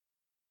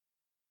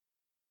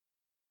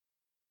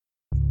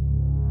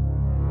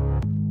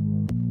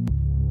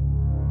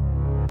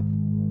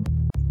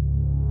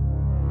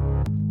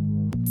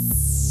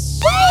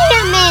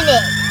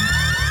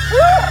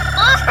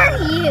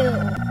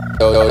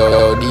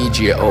Yo,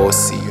 DJ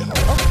OC.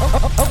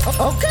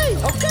 Okay.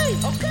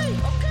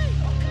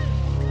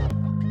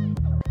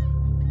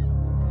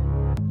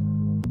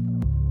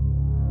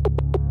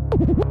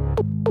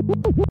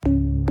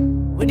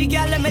 When the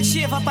girl let me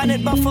shave up and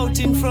it buff out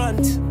in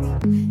front.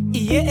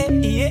 Yeah.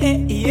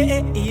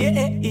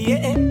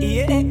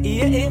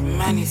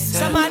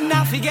 Some man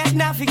not forget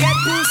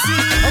pussy.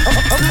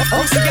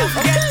 Pussy got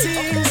forget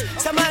things.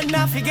 Some man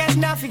not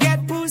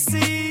forget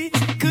pussy.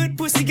 Good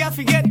pussy got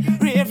forget.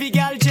 Ravy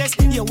girl just.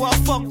 You want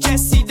fuck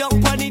just sit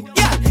down on it,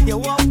 girl. You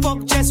want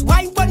fuck just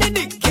wine on the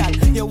dick, girl.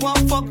 You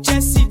want fuck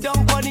just sit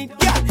down on it,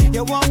 girl.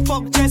 You want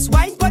fuck just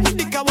wine on the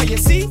dick. What you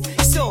see?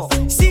 So.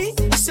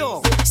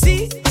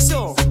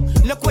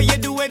 Look what you're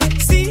doing.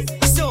 See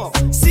so.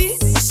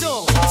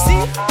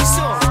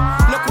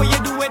 Look what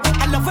you're doing.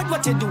 I love it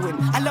what you're doing.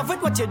 I love it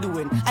what you're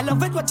doing. I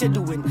love it what you're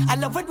doing. I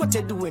love it what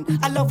you're doing.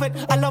 I love it.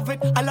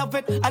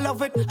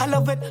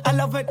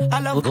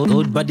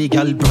 Good body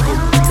girl, broke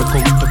out.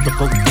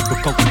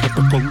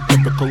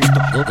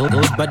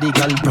 Good body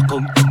girl, broke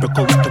out.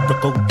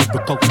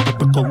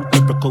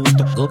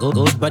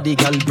 Good body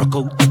girl, broke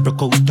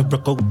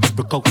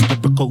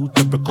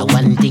out.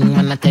 One thing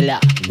wanna tell ya,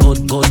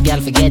 good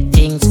girl forget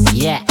things,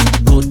 yeah.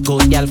 Good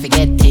girl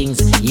forget things,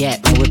 yeah.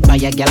 I would buy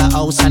a girl a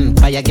house and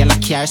buy a girl a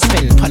car,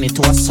 spend money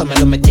to a summer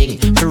do me thing.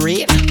 For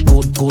real,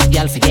 good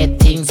girl forget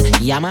things,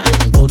 yeah man.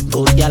 Good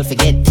girl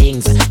forget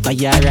things. Buy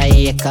her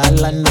a acre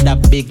land with a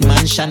big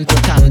mansion,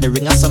 put on the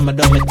ring of summer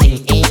do me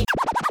thing, eh.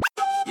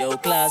 Yo,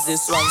 class,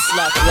 this one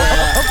slack.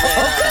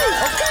 Okay.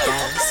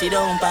 Girl, sit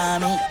down by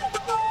me.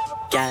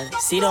 Girl,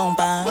 sit down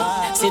by me.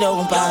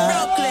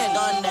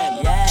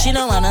 She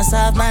don't wanna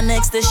serve man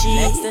next to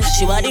she.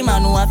 She want the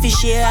man who have to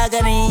share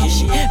agony.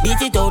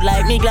 Beat it out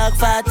like me Glock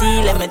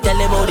 40. Let me tell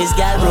you about this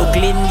girl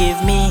Brooklyn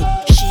give me.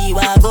 She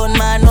wa gun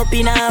man up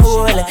in a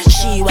hole.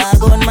 She wa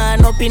gun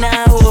man up in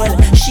a hole.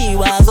 She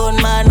wa gun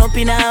man up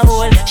in a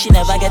hole. She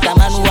never get a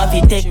man who have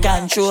to take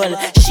control.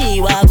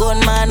 She wa gun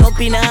man up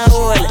in a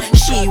hole.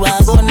 She wa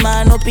gun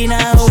man up in a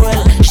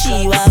hole.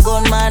 She wa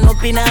gun man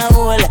up in a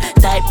hole.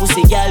 Type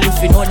pussy girl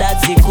if you know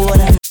that's the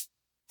code.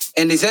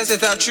 In the zest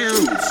it's our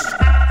truth.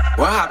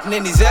 What happened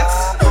in the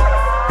zest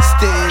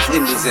stays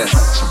in the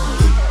zest.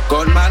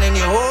 Gunman in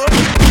your hole,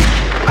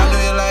 I know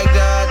you like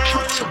that.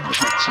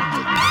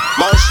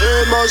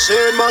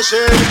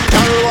 Machine.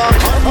 Carry one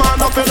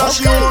gunman up in a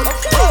shoot.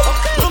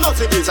 You know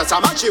see this as a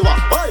man she want.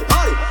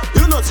 Hey.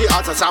 You know see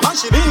as a man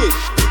she need.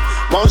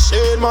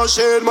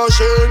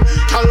 Machine.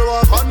 Carry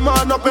one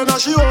gunman up in a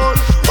shoot.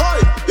 Hey.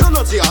 You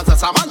know see as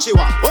a man she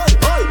want.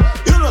 Hey.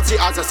 You know see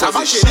as a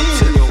man she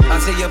need. I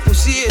say your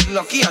pussy is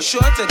lucky, I'm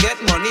sure to get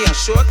money,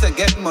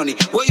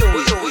 Wait.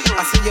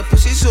 I say your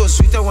pussy so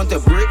sweet, I want to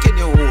break in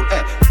your hole.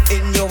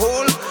 In your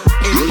hole.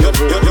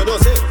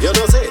 You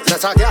don't say,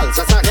 that's a gal.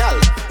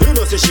 You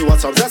know say she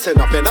wants some dressing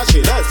up in a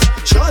she less.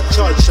 Shots,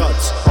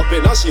 up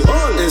in a she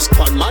hole. Is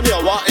gunman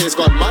you want, is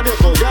gunman you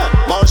go get.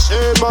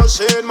 Machine.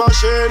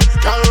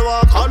 Carry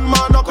a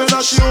gunman up in a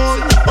she hole.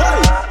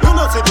 Hey, you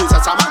know say this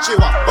as a man she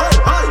want.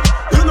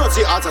 Hey, you know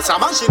see as a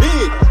man she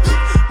need.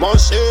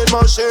 Machine.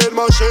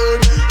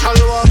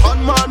 Carry a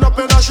gunman up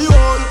in a she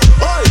hole.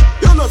 Hey,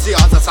 you know see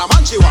as a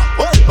man she want.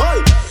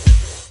 Hey.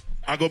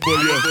 I go pull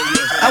you.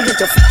 I want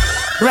to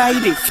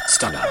ride it.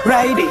 Stand up.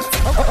 Ride it.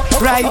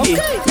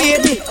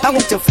 Baby, I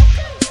want to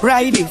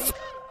ride it.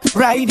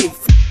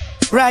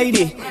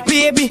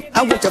 Baby,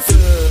 I want to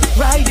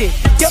ride it.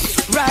 Yep,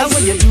 ride it. I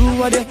want you do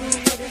what it.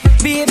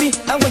 Baby,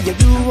 I want you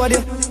do what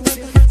it.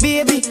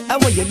 Baby, I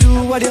want you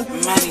do what it.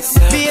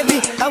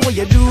 Baby, I want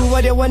you do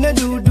what you wanna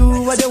do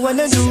what you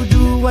wanna do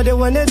what you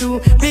wanna do.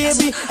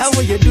 Baby, I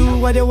want you do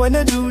what you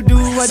wanna do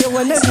what you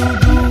wanna do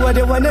what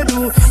you wanna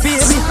do.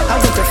 Baby, I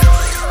want to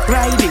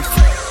ride it.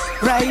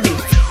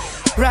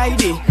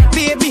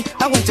 Baby,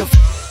 I want to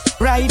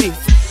ride it.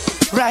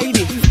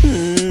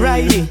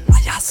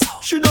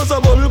 She does a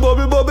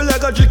bubble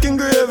like a chicken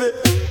gravy.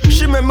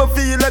 She make me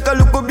feel like a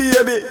little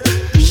baby.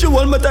 She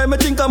hold my time, I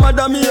think I'm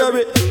Madam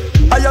Mary.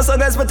 I just so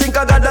nice, but think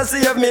I gotta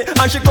save me.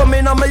 And she come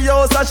in on my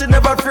house and she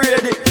never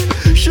afraid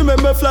it. She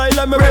make me fly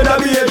like me red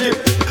baby.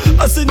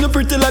 I see you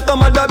pretty like a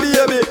mother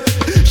baby.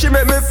 She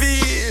make me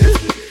feel.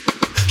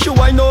 She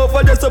wind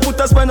over just to put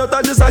a spine out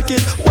of the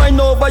socket.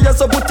 Wind over just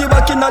to put it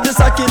back in the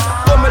socket.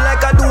 Come me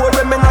like a door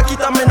when me knock it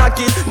and me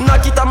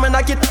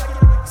knock it.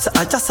 So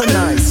I just so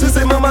nice. She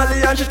say my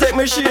Molly and she take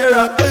me share.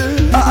 I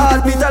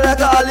heartbeat like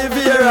a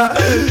Oliveira.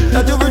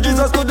 That you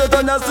Jesus could have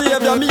done a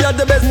savior. Me are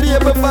the best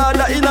baby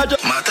father in a job.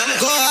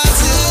 Go out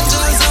to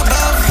angels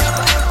above.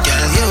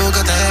 Girl, you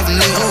got a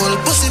heavenly hole.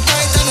 Pussy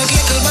tight and a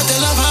little but you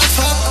love hard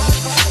fuck.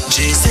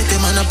 G set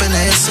the man up in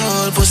her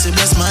soul. Pussy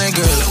bless my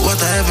girl, what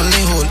a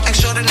heavenly hole.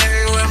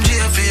 Extraordinary OMG,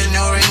 I feel in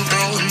your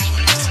ringtone.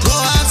 Go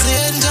out to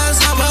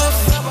angels above.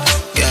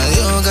 Girl,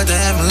 you got a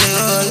heavenly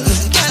hole.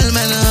 Girl,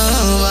 man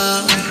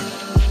over.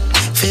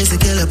 Face the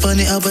girl up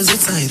on the opposite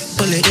side.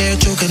 Pull your hair,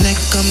 choke your neck,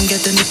 come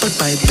get a nipple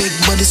bite. Big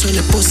body swell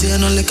your pussy and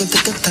all like a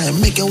take a time.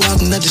 Make you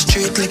walk down the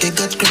street like you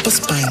got cripple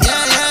spine.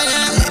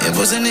 Yeah. Your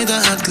pussy need a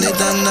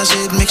athlete and a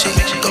shade. Make she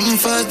come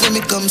fast, let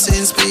me come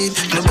same speed.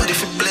 Nobody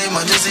fi play,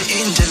 man, just the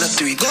angel a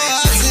tweet. Go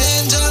as the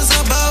angels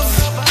above.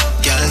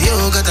 Girl, you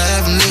got a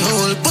heavenly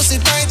hole. Pussy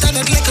tight and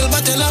it little,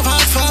 but you love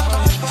half up.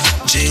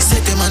 J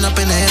set the man up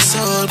in her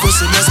soul.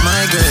 Pussy bless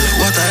my girl,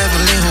 what a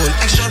heavenly hole.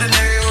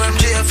 Extraordinary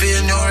OMG, I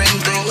feel your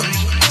ringtone.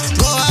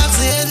 Go as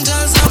the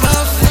angels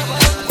above.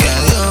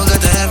 Girl, you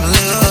got a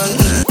heavenly hole.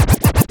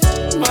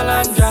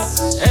 Malanja,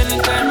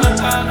 anytime you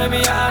call me,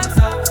 me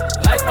answer.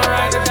 Like my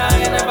ride or die,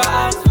 you never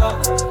ask for.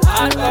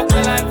 I'll talk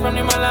the line from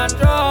the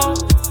Malandro.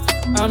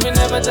 And me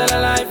never tell a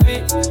lie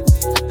fit.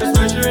 That's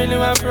why she really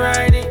want to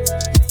ride it.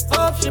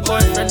 Hope she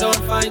boyfriend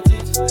don't fight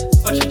it.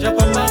 But she drop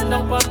a band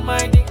up on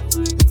my dick.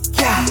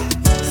 Yeah.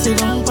 Sit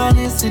down on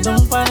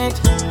it.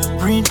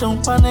 Breathe,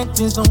 don't panic,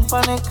 please don't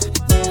panic.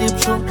 Deep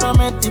throat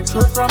from it.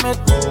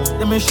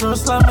 Let me show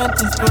slam it,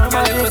 it's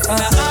permanent.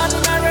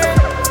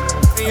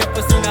 See your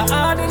pussy in the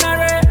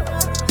ordinary.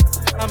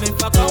 I mean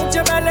fuck out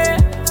your belly.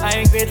 I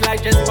ain't great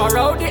like just pour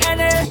out the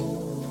NA.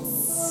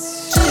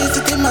 Chase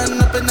the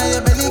man up in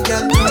your belly,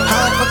 girl.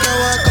 Hard fuck your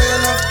walk or your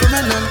love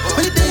criminal.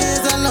 When the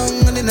days are long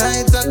and the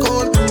nights are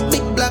cold.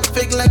 Big black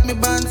fake like me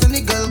bands and the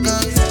girl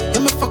guys.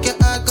 You me fuck your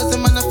heart cause the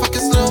man a fuck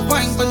you slow.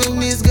 Wine when your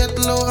knees get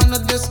low on the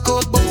dress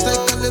code. Bounce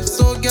like a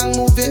calypso, girl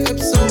move your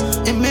hips so.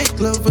 It make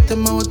love with the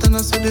mouth and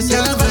I saw this.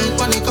 Girl vibe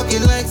on the cocky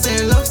like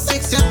say love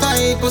sex. You're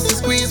tight, pussy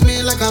squeeze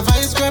me like a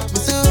vice grip. Me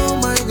say oh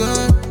my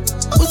god.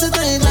 Pussy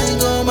tight like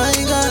oh my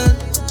god.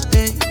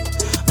 Hey.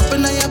 Up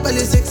in your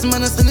belly 6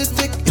 man a send it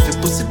stick. If your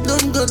pussy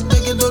done good,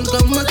 beg you don't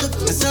come back.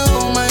 Me say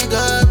oh my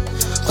god.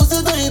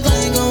 Pussy tight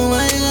like oh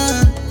my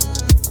god.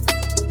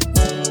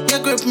 You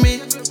grip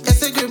me,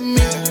 yes you grip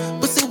me.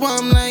 Pussy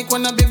warm like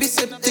when a baby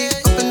septic.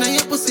 Up in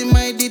your pussy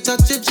my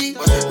detach your G.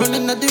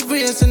 Running at the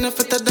race and you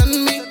fitter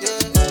than me.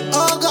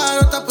 Oh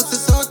god, what a pussy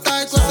so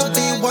tight. What's up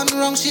the one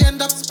wrong, she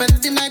end up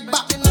spending the night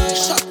back.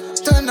 Shut,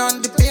 turn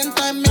on the pain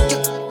time. Make you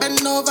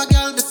bend over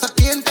girl, this a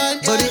pain time.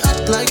 Body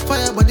hot like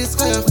fire, body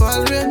square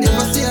fall rain.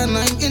 Never see a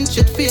 9-inch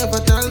shit fear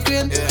fatal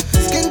grain.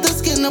 Skin to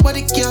skin,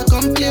 nobody care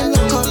complain.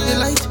 Look off the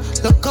light,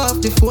 look off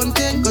the phone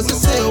thing. Cause you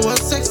say you want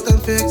sex, time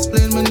for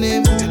explain my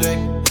name.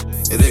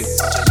 It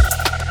is.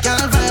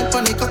 Can't vibe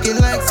on the cocky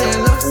like say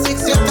love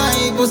 6. Your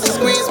tight, pussy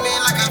squeeze me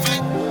like a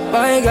flick.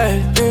 My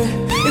girl,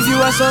 if you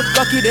are so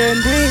cocky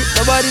then breathe.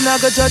 Nobody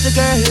not gonna judge a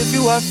girl if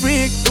you are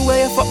freak. The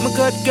way you fuck me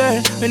good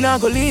girl, me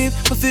not gonna leave.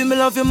 Me feel me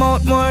love your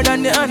mouth more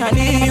than the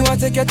honey. Me want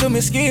to take you to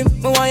me scheme,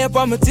 me want you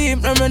on my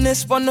team.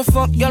 Reminisce on the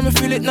fuck, girl, me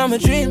feel it now my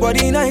dream.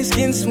 Body nice,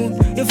 skin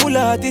smooth, you full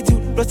of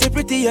attitude. Plus you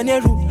pretty and you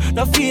rude.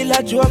 Now feel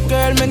like joke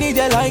girl, me need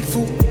you like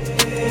food.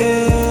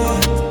 Yeah.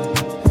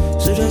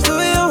 So just do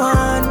what you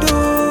want, do.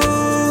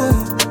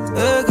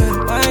 Hey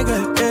girl, my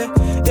girl, yeah,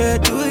 yeah,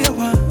 do what you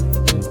want.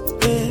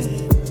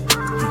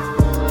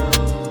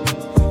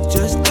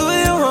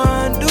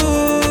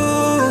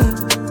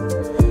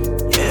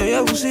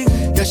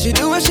 Yeah, she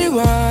do what she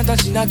want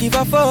and she not give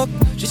a fuck.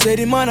 She said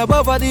the man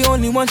above her the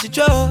only one she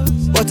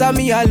trust. But I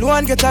me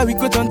alone get her we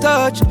could don't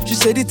touch. She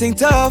said the thing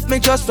tough,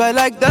 make just fly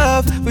like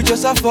dove. We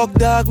just a fuck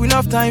dog, we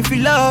enough time for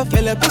love.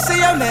 Girl, let me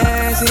see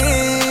amazing.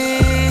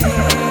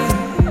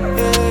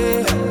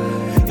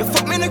 Yeah. You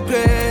fuck me the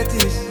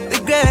greatest,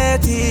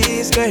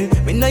 girl.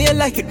 Me know you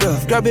like it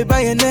rough, grab it by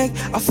your neck.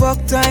 I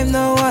fuck time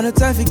now, want no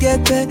time to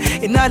get back.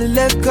 In the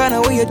left corner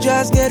where you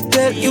just get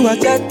back. You a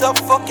get up,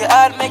 fuck your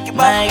heart, make it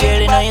back. My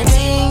girl, you know you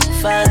think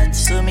fat,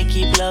 so me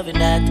keep loving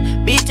that.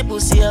 Beat your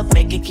pussy up,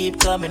 make it keep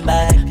coming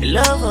back. You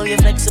love how you're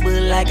flexible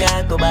like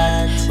a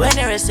cobalt. When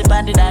you rest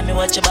upon the dime, me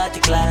watch your body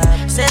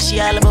clap. Say she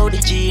all about the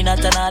G, not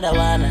another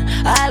one.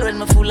 All when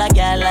me fool like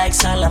girl like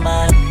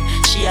Solomon.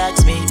 She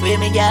asks me, where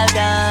me girl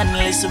gone?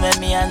 Listen when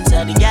me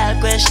answer the girl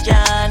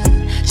question.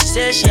 She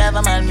says she have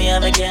a man, me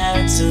have a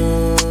girl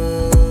too.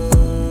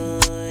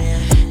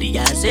 The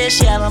girl says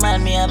she have a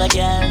man, me have a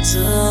girl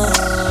too.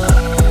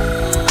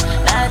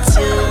 That's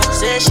you.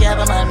 Say she have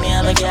a man, me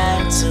have a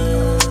girl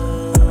too.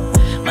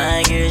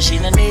 My girl, she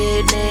don't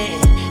need me.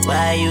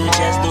 Why you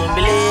just don't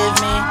believe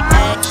me?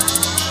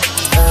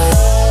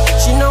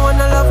 She no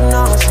wanna love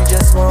now, she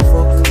just want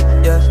fuck.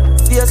 Yeah,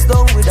 face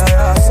down with her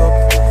ass up.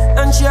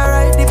 And she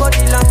ride the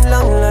body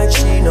long like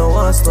she no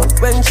want stop.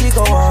 When she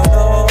go all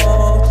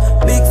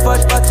out, big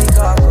fat body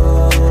cock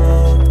up.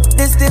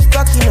 This stiff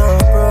cocky no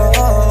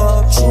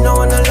bro. She no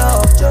wanna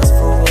love, just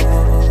fuck.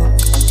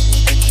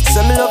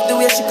 Say me love the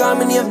way she call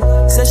me name.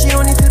 Say she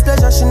only feel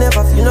pleasure, she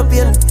never feel no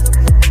pain.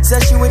 Say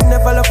she would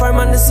never love her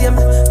man the same.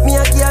 Me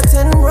a give her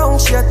 10 wrong,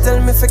 she a tell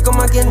me fi come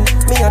again.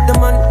 Me a the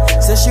man.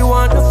 Say she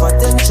want enough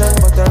attention,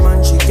 but her man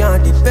she can't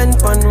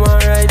depend on.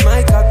 One ride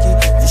my cocky,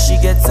 if she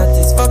get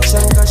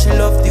satisfaction, cause she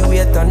love the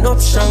weight and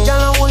option.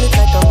 Girl I hold it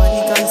like a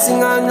body can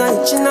sing all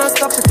night. She not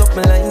stop it up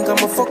me line,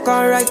 come a fuck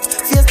alright.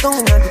 Face down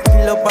and the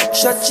pillow back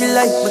shot she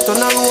like. Me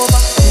turn her over,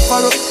 lift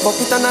her up, buck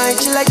it a night.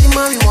 She like the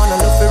marijuana,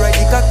 love to ride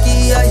the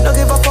cocky. I don't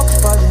give a fuck,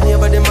 all the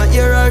neighbor them a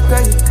hear her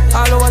cry.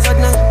 All hours at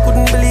night,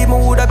 couldn't believe me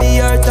woulda be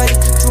her tight.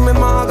 To me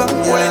maga,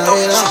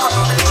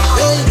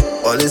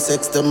 All the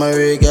sex to my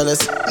girl,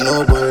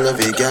 no one love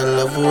you, girl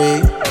love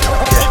away.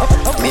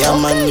 Yeah, Me a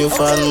man you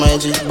fan my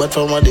G, but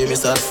from a day me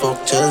start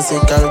fuck Chelsea.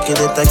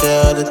 Calculate I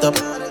care the top.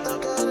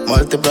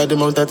 Multiply the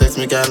amount of text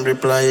me can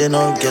reply, you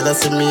know. Girl I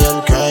see me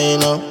and cry, you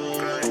know.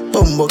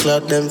 Bumbo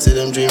clad them, see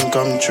them dream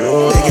come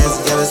true.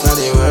 Biggest girl is not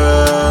the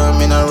world.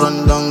 Me not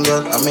run down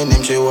girl. I mean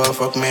him she want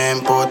fuck me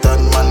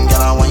important man.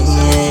 Girl I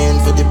wine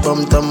for the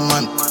bum tom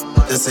man.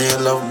 They say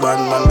love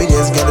band man.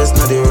 Biggest girl is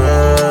not the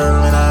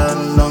world. Me not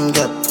run down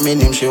girl. Me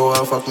name she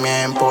want fuck me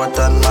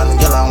important man.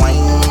 Girl I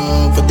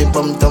wine for the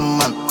bum tom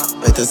man.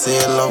 Better say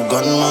love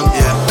gunman.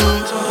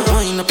 Yeah.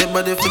 Wine up your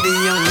body for the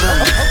young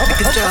gun. Make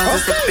a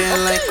chance to disappear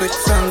like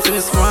quicksand. So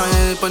it's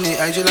smile on the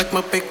IG like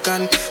my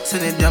pecan.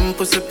 Send it damn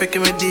pussy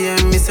picking with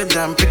DM. Me say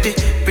damn pretty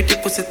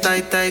pussy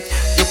tight.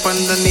 Up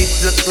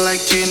underneath look like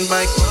chain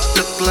bike.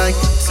 Look like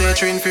say a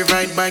train for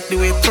ride bike. The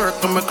way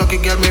perk on my cocky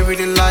girl me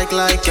really like.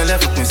 Girl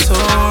you fuck me so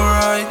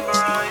right.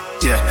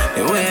 Yeah,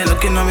 the way you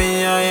looking at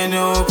me eye and you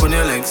open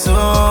your legs so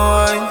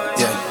wide.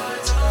 Yeah.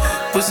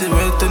 Pussy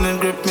wet and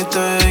grip me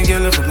tight,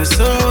 girl, you fuck me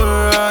so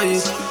right.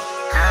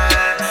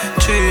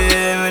 3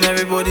 AM and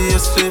everybody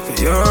is asleep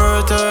for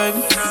your time.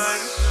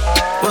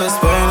 What's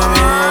going on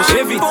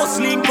me? Every boss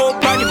link up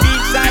on the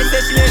beach side,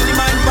 say she let the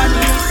man on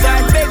the east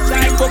side. Big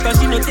side, fuck her,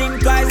 she no think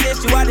twice, say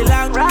she want the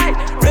long ride.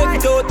 Rev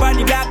it out on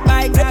the black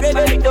bike, rev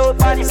it out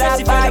on the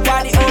black bike.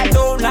 Body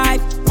uptown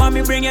life,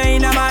 mommy bring her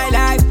into my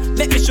life.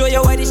 Let me show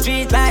you what the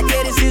street like,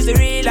 yeah, this is the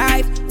real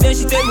life. Then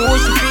she tell me what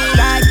she feel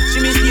like,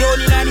 she miss the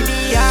only and the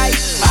beehive.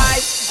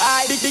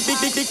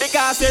 Big,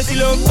 because says she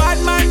love bad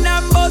man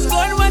and boss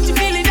gun when she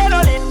feeling dead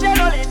on it.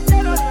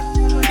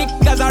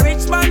 Because a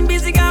rich man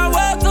busy can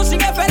work, so she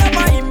get fed up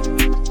on him.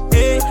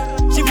 Hey,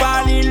 she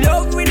fall in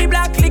love with the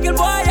black little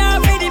boy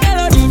and with the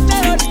melody.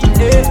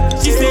 Hey,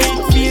 she say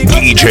it feel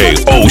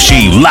DJ OC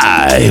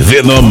live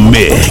in the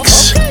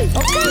mix.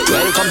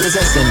 Welcome to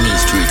Sesame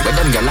Street, where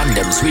them gal and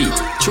them sweet.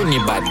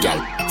 Trinidad gal,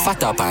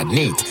 fat up and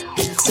neat.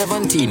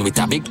 17 with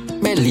a big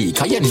belly,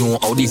 cause you know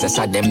how these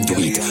are them do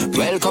it.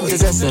 Welcome to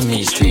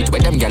Sesame Street,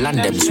 where them gal and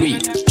them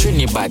sweet.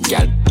 Trinidad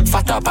gal,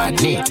 fat up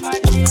and neat.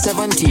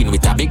 17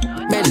 with a big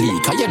belly,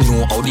 cause you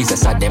know how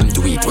these are them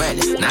do it. Well,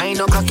 9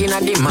 o'clock in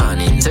the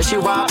morning, say she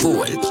want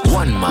pool.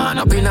 One man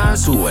up in her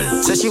soul,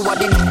 say she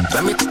want it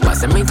when me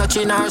pass me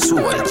touching her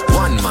soul.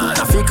 One man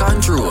I feel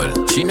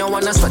control, she no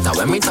wanna sweater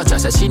when me touch her,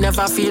 say she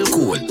never feel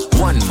cool.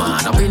 One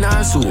man up in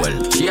her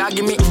soul, she a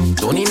give me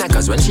Tony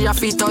neckers when she a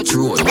feet touch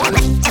road. One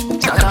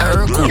that a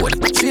her code.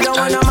 She don't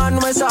want a man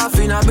we soft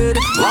in a bed.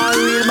 One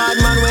real bad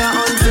man we a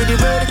hunt for the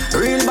bed.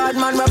 Real bad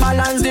man we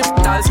balance the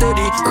all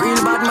steady.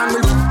 Real bad man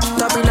will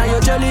tap in a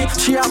your jelly.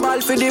 She a ball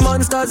for the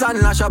monsters and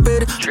lash a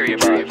bed.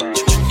 Trinidad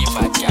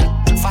gal.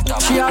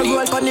 She a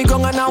roll pan the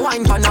gong and a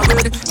wine pan a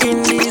bed.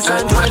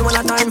 Indecent wine when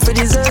a time for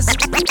the zest.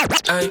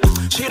 Hey,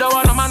 she don't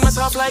want a man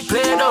myself like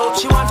Play-Doh.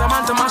 She want a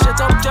man to mash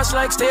it up just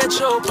like stage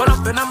show. Pull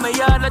up in my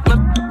yard, let me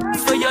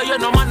for you, you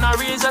know man a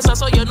reason,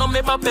 so you know me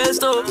papel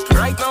too.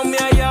 Right now me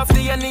I have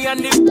the any and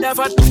the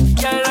never.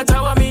 Girl, that's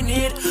how me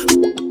need.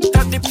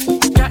 Tap the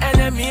your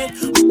enemy.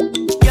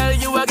 Girl,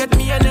 you a get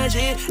me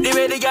energy. The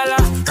way the girl a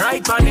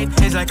ride on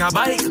it is like a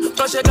bike.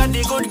 Plus you got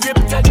the good grip,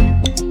 get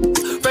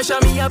pressure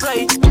me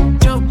apply.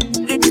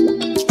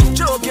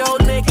 Choke you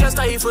out, make you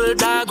stifle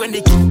dog when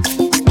the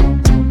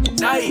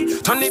die.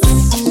 Turn it,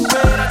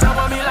 way that's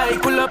how me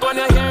like. Pull up on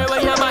your hair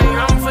where you might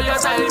run for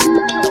yourself.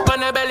 On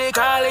the belly,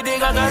 call it the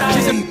gaga.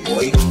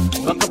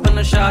 Rock up on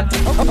the shot.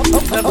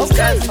 Level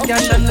skies,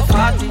 cash on the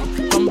party.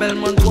 From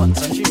Belmont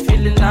once and she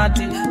feeling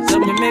naughty. So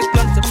me make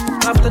plans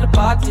after the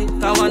party.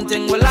 Cause one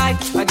thing we like,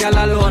 a girl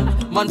alone.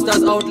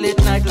 Monsters out late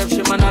night, left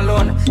she man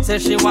alone.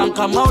 Says she want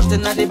come out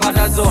in the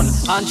bad zone.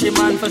 And she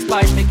man for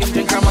spite, make him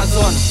drink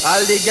Amazon.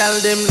 All the girl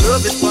them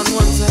love it on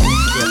one side.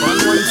 Yeah, on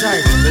one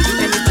side. They do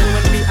anything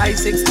when the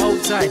I6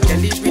 outside.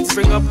 Kelly beats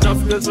bring up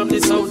tough girls from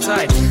the south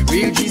side.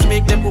 Real G's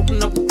make them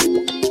open up.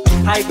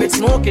 High grade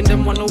smoking,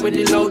 them one with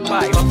the loud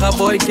pipe. Fuck a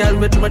boy, girl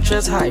with my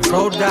chest high.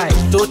 Proud guy,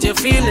 don't you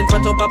feeling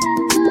put up a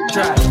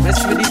try.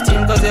 Mess with this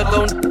team cause they're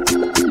down.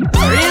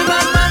 Real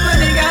bad man when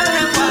the girl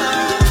them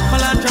wild.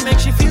 Malandra make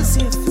she feel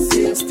safe.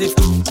 Stiff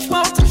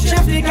mouth,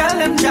 chef the girl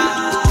them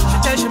jam. She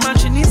tell she man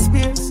she needs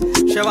space.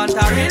 She want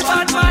a real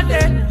bad man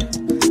then.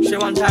 She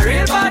want a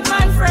real bad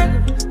man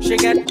friend. She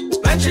get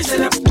when she see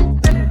the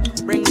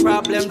bring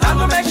problem, time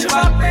to make she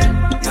happen.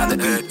 Got the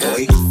dirt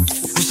boy.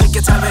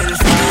 Get a medal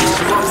for me.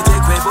 She want to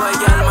take away boy,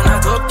 girl, man, I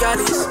top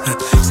galleys.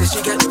 Say she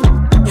get,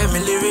 yeah,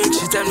 me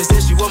lyrics. She tell me, say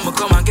she want me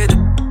come and get it.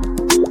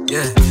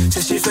 Yeah,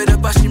 say she fed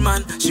up as she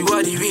man. She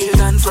want the real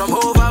gun from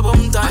over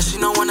Bumpton. She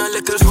no want a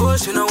little fool,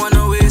 she no want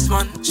a waste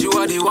man. She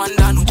want the one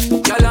done.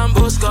 Girl and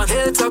boss gun,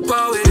 hit up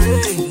power with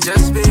it.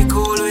 Just be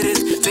cool with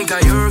it. Think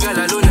of your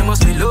girl alone, you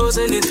must be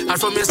losing it.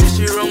 And from your say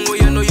she wrong, well,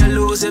 you know you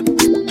lose it.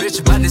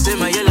 Rich body say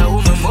my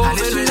yellow woman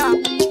moving it.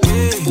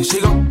 Yeah,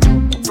 she go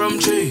from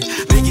tree.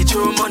 Make it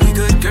your money,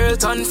 good girl,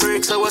 turn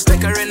freak. So I was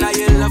take her in a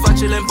yellow, have a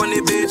chillin' on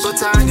the bed.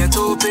 Put on your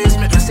two-piece,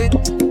 make me sit.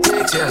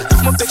 Yeah,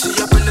 my picture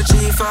up in the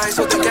G5,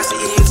 so they can see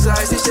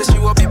inside. She says she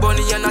want be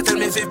bunny and I tell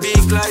me if it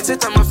big lights. Every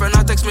time my friend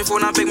I text me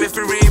phone and beg me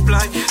for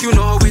reply. You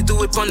know how we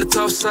do it on the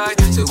tough side.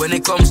 So when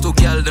it comes to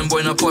girl, them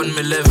boy not on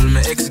me level.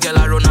 My ex girl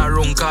I run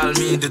around, call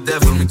me the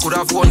devil. Me could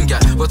have one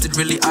girl, but it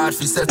really hard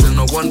for settle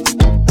no one.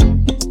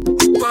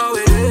 Wow,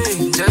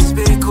 it just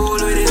be cool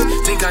with it.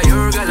 Think I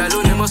your girl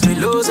alone, you must be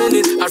losing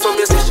it. And from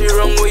you say she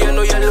wrong, well you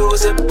know you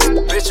lose it.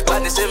 Bitch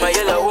badness in my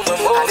yellow woman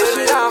move. And if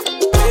she laugh,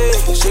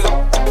 hey, she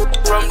go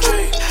from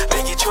tree.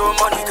 Make it your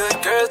money,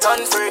 good girl,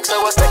 turn freak. So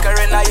I was take her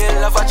in a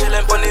yellow for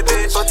chillin' on the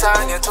beach. But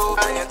on you too,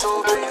 on you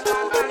too, on you too,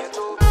 on you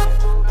too.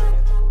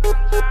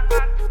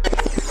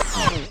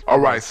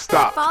 Alright,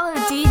 stop. Follow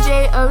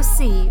DJ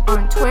OC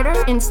on Twitter,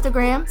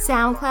 Instagram,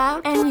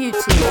 SoundCloud, and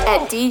YouTube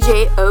at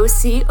DJ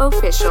OC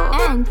Official,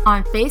 and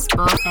on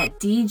Facebook at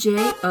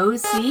DJ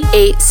OC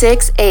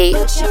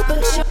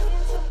 868.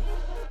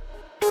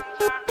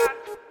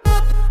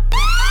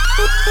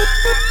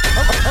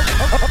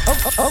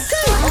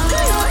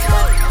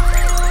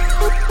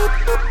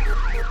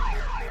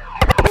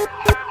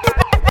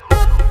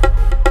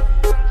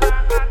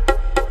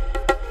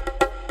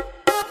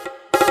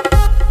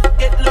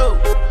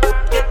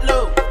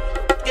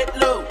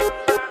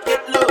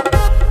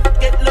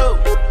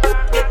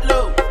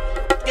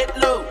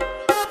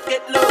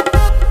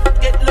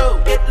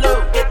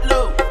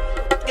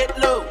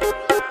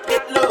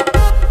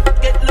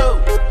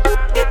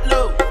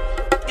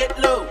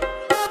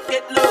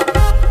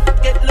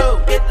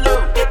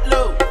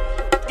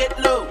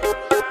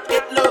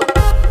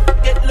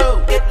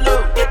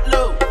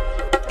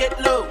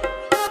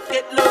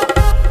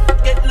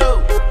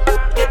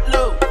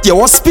 You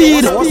want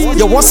speed?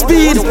 You want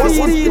speed?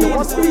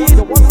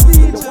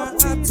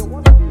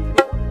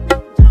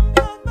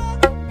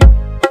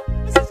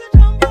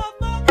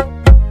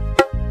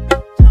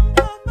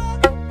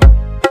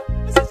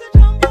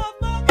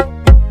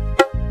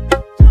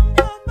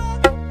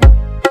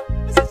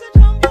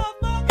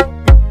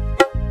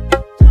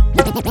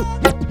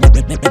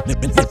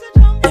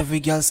 Every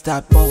girl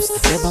start bounce,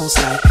 they bounce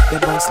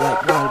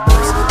like ball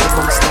bounce,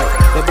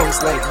 they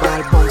bounce like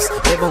ball bounce,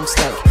 they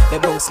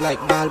bounce like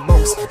ball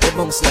bounce,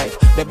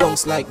 they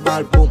bounce like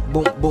ball boom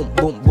boom boom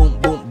boom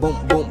boom boom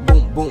boom boom boom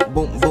boom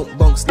boom boom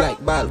bounce like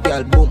ball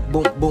girl boom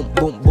boom boom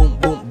boom boom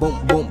boom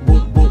boom boom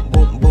boom boom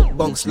boom boom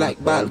bounce like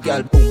ball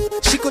girl boom.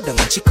 She go down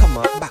and she come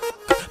up back,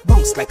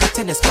 bounce like a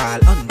tennis ball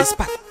on the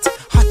spot.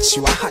 Hot,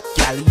 you a hot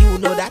girl, you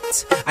know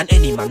that, and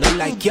any man don't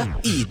like you,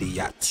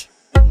 idiot.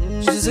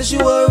 She said she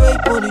want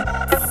right bunny,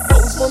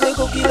 bounce for me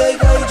cookie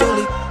like I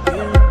jolly.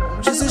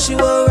 She said she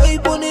want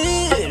right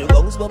bunny,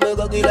 bounce for me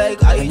cookie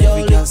like I jolly.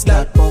 Every girl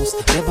start bounce,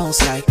 they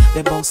bounce like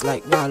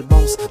ball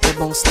bounce, they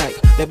bounce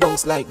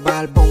like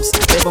ball bounce,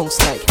 they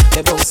bounce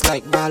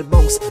like ball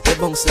bounce,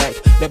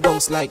 they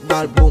bounce like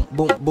ball boom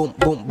boom boom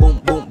boom boom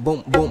boom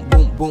boom boom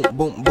boom boom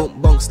boom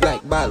boom bounce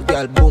like ball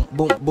girl boom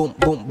boom boom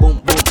boom boom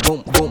boom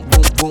boom boom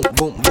boom boom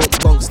boom boom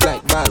bounce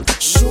like ball.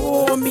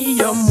 Show me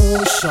your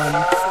motion,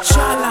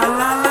 cha la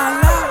la la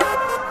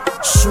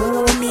la.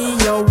 Show me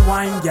your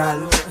wine,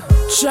 gal,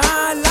 cha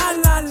la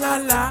la la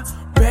la.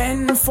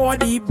 Bend for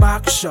the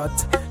back shot,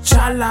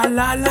 cha la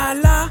la la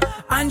la.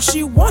 And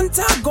she want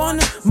a gun,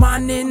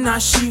 man in a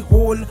she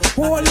hole.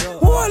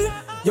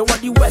 You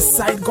want the west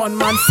side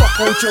gunman, fuck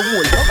out your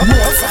hole.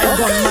 North side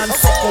gunman,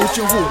 fuck out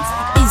your hole.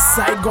 East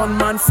side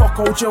gunman, fuck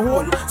out your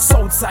hole.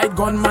 South side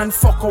gunman,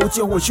 fuck out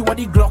your hole. She want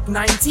the Glock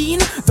 19,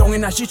 down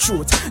in a she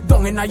throat.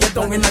 Down in a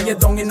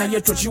your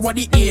throat. She want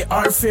the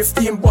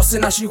AR-15,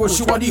 bustin' a she hole.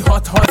 She want the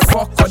hot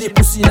fuck, cause the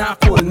pussy na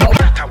cold. Now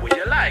that's how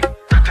you like,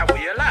 that's how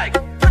you like.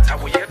 That's how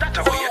you like,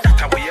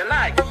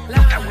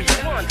 that's how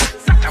you want,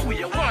 that's how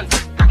you want.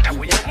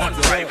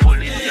 Rifle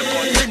in your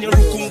gun, then your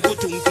rukum go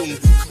tung tung.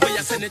 Where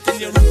you send it in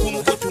your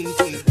rukum go tung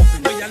tung.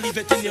 Where you leave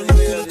it in your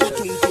rukum go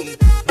tung tung.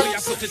 Where you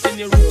put it in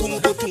your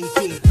rukum go tung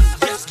tung.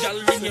 Yes, girl,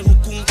 in your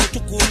rukum go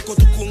tukum go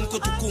tukum go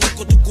tukum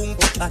go tukum go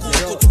tukum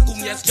go tukum.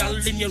 Yes, girl,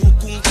 in your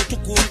rukum go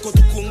tukum go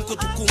tukum go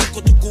tukum go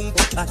tukum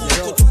go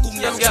tukum.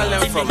 Yes, girl,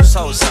 I'm from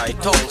south side,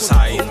 town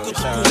side,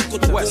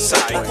 west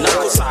side,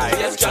 north side.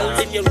 Yes, girl,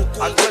 in your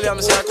rukum. I'll tell you,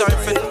 I'm saying, time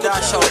for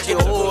dash out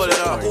your hole,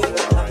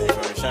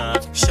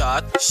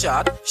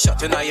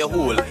 Shot in your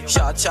hole.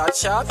 Shot,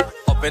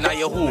 up in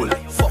your hole.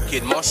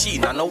 Fucking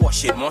machine and a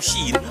washing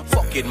machine.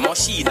 Fucking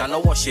machine and a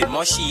washing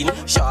machine.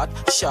 Shot,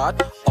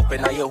 up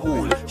in your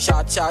hole.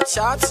 Shot,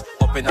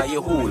 up in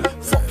your hole.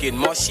 Fucking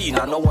machine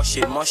and a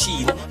washing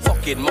machine.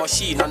 Fucking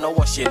machine and a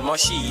washing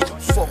machine.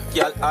 Fuck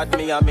y'all add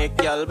me and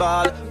make y'all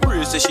ball.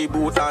 Brace she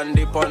boot and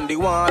dip on the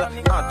wall.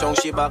 And tongue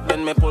she back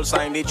then me pull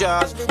sign the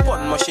jazz.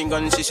 Pun machine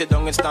gun she sit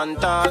down and stand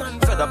tall.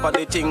 Fed up on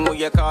the thing where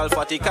you call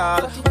fatty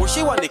call. Who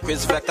she want the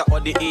quiz vector or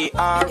the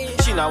AR?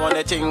 She not want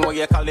the thing where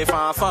you call the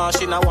fanfare.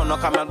 She not want no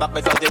camel back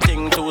because the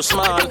thing too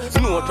small.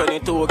 No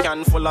 22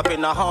 can full up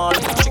in a horn.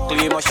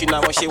 Strictly machine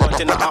when she want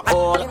in a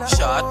hole.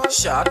 Shot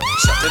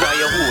in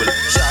your hole.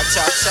 Shot,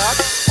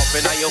 up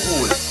in your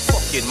hole.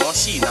 Fucking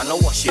machine and a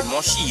washing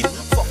machine.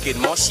 Fucking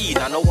machine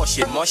and a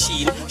washing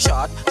machine.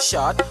 Shot,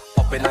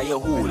 up up in your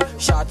hole.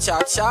 Shot,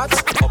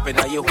 up in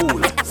your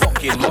hole.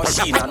 Fucking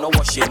machine and a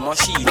washing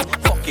machine.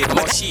 Fucking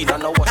machine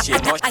and a washing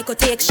machine. I could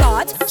take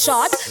shot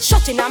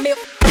in a me.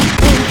 Boom,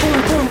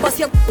 boom, boom, bust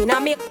your in a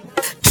me.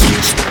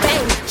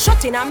 Bang,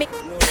 shot in a me.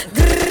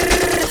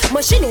 Grrr,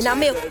 machine in a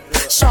me.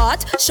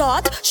 Shot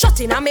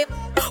in a me.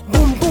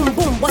 Boom, boom,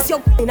 boom, bust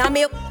your in a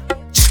me.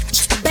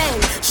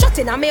 Bang, shot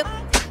in a me.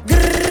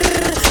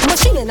 Grrr,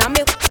 machine in a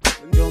me.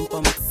 Jump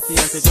on me,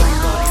 say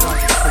jump off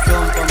back.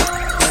 Jump on me,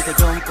 say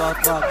jump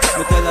off back.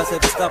 Me tell her say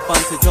to stop and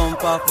say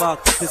jump off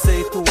back. She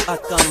say too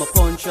hot, come a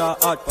punch her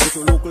hot. Punch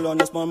your local on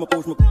the small, me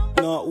push me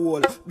in a hole.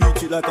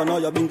 Beat it like an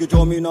eye, bingy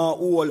drum in a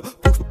hole.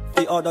 Push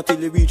the other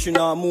till it reach in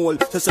a mole.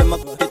 She say me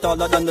get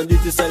taller than the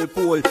little cell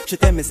pole. She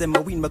tell me say me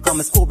win, me come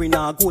and score in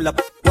a goal.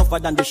 Rougher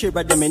than the share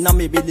of them in a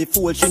me belly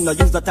fool. She no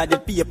use the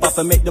tied paper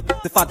for make the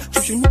fat.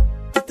 She know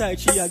the tight,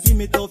 she a give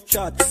me tough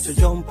chat. She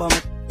jump on me.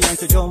 And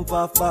she jump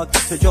off back,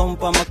 she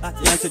jump on my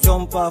and she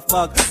jump off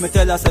back. Me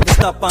tell her say to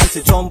stop and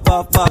she jump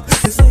off back.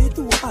 She say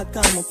too hot,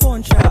 come and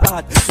punch her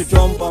hard. She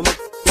jump on my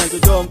and she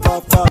jump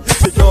off back.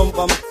 She jump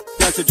on my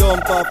and she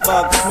jump off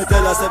back. Me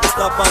tell her say to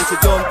stop and she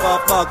jump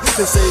off back.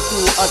 She say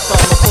too hot,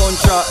 come and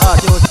punch her hard.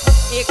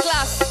 Hey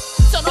class,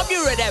 turn up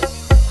your rhythm. I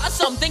have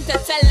something to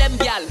tell them,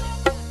 gal.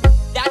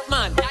 That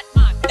man, oh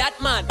God, that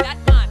man.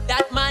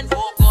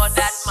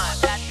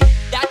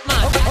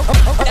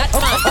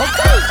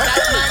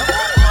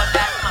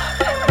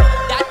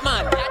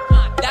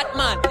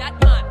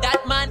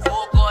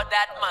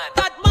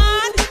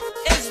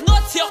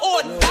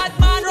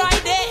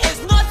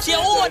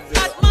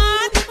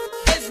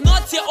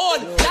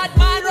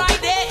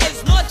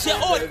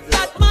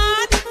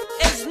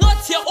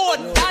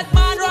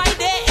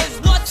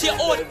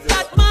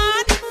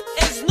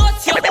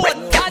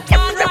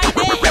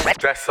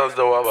 Zessa's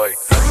the one, boy.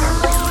 Zessa.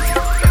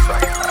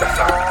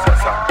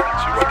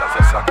 She want a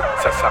Zessa. She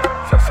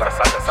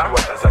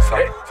want a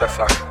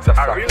Zessa. A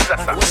real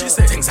Zessa. What she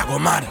say? Things are go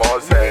mad. More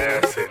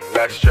zessing,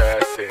 less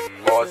stressing.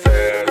 More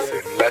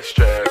zessing, less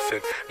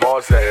stressing.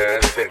 More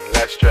zessing,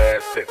 less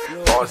stressing.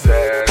 More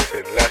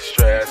zessing, less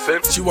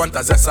stressing. She want a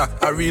Zessa,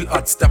 a real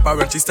hot stepper.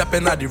 When she step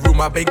in the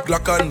room, a big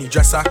Glock on the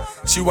dresser.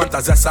 She want a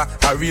Zessa,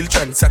 a real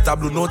trendsetter.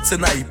 Blue notes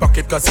in her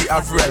pocket cause he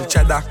have real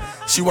cheddar.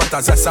 She want a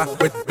Zessa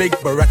with big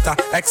Beretta,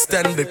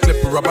 extended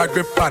clip, rubber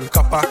grip and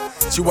copper.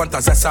 She want a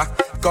Zessa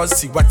cause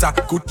she wetter,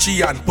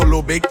 Gucci and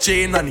polo, big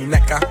chain on the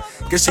necker.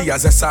 Cause she a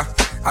Zessa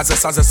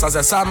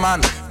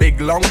man,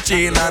 big long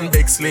chain and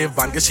big slave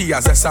van. Cause she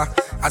a Zessa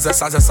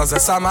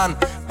man,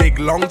 big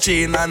long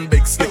chain and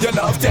big slave. Your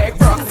love take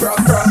rock. Your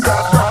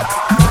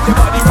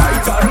body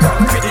right on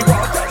rock for the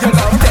walk. Your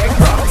love take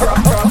rock.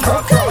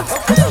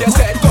 You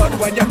said good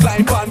when you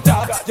climb on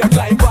top. You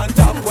climb on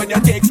top when you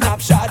take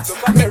snapshots.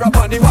 Mirror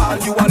on the wall,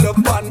 you a look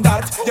on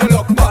that. You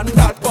look on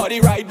that,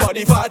 body right,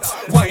 body fat.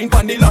 Wine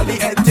on the lolly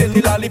head till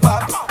the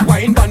lollipop.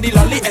 Wine on the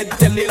lolly head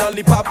till the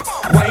lollipop.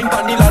 Wine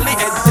on the lolly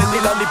head till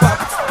the lollipop.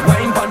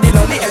 Wine on the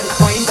lolly head,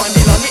 wine on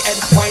the lolly head,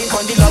 wine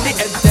on the lolly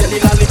head till the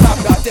lollipop.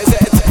 That is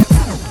it.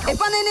 It's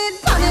running, it's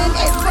running,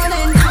 it's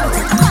running.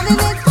 Running,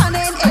 it's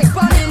running, it's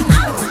running.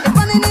 It's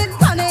running, it's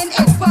running,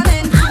 it's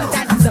running.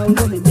 That's the sound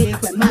we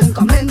make when man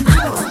coming.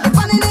 It's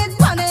running,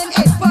 it's running,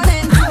 it's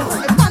running.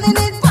 It's running,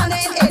 it's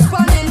running, it's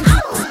running.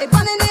 It's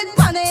running, it's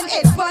running,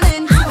 it's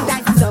running.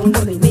 That's the sound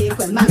we make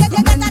when man coming.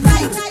 You get that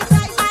right,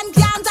 and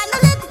can't and the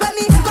lip when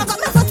me go come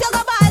and put your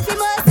go by for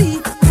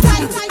mercy.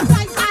 Right, and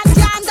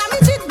can't and me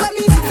cheat when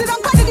me sit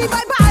down for the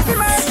by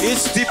for mercy.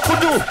 It's the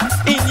voodoo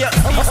in ya.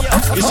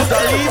 You should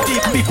leave the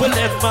people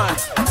them man.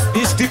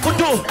 It's the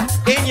voodoo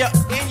in ya.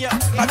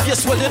 I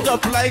just swelled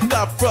up like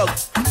a frog.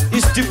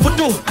 It's the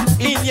voodoo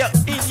in ya.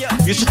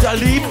 You should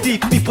leave the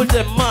people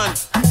them man.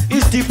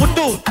 It's the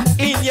voodoo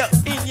in ya.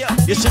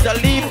 You should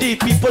leave the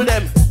people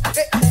them.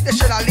 You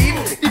should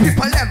leave the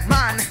people them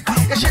man.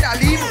 You should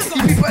leave the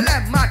people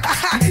them man.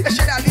 You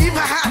should leave.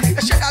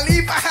 You should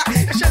leave.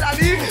 You should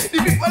leave the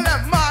people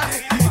them man.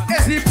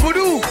 It's the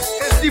voodoo.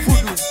 It's the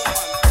voodoo.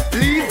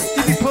 Leave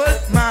the people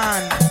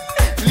man.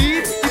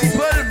 Leave the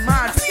people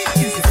man.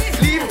 Please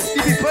leave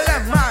the people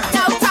them man.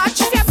 Now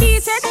touch, if you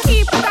beat it,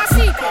 keep it a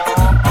secret.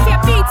 If you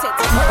beat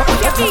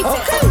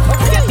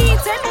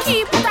it,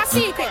 keep it a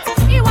secret.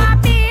 You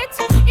want beat,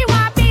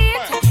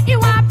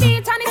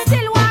 and it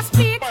still want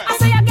speak. I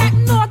say you get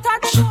no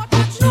touch. You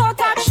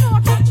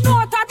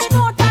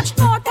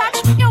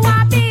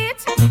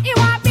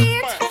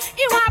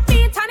want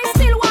beat, and it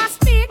still want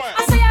speak. I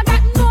say you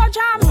get no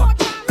jam.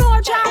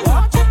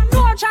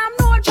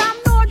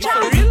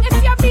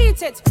 If you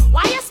beat it,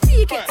 why you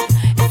speak it?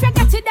 If you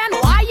get it, then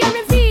why you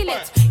reveal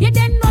it? You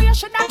didn't know you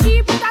should have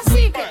keep it a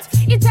secret.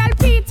 You tell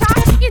Peter,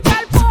 you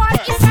tell Paul,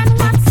 you send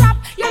WhatsApp,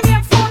 you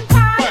make phone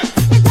call.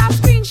 You have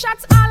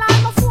screenshots all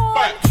on my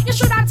phone. You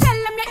should have tell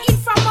them you eat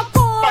from my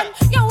phone.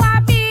 You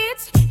want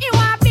beat,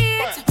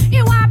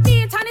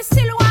 and it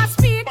still want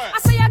speak. I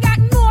say you got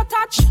no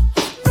touch.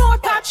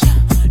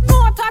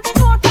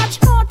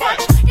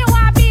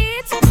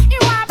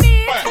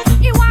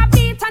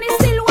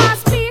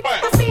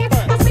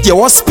 You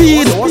want beat,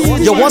 and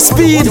it still want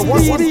speak. You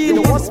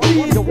want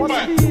speed.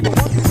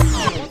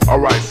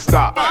 Alright,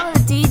 stop. Follow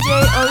DJ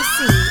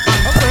OC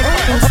on Twitter,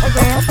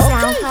 Instagram,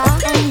 SoundCloud,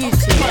 and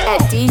YouTube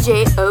at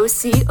DJ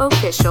OC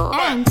Official,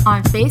 and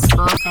on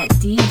Facebook at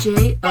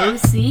DJ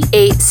OC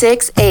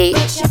 868.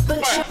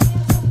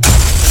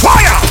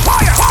 Fire!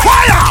 Fire!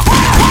 Fire!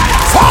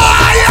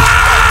 Fire!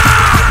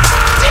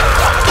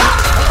 TikTok!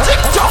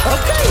 TikTok!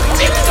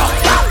 TikTok!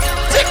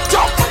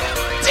 TikTok!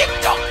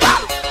 TikTok!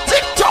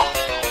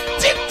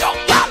 TikTok!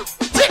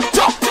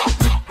 TikTok!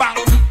 Bang!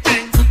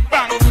 Ding!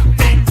 Bang!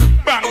 Ding!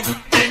 Bang!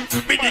 Ding!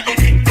 Biddy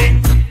ding ding!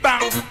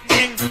 Bang!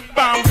 Ding!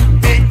 Bang!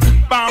 Ding!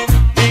 Bang!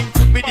 Ding!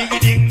 Biddy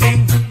ding ding!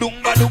 Dung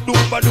ba dung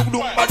dung ba dung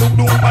dung ba dung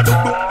dung ba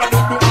dung dung ba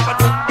dung dung ba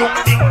dung dung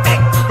ding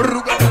ding!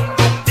 Bruga dung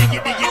dung diggy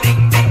diggy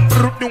ding ding!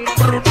 Brut dung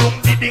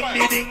di ding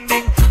di ding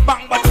ding!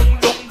 Bang ba dung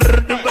dung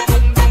dung dung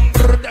dung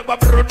brut da ba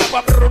brut da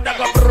ba brut da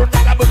ba brut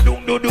da ba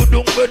dung dung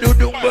dung ba dung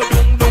dung ba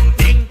dung dung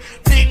ding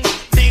ding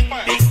ding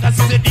ding! I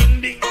say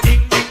ding ding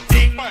ding ding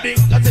ding ding!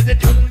 I say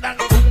dung dang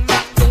dung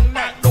dang dung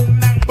dang dung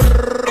dang!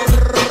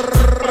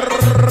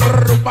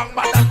 Bang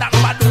ba da dang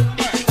ba dung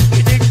di ding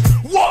di ding!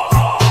 Whoa!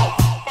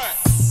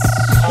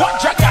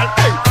 Watch your girl,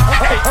 hey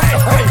hey hey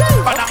hey!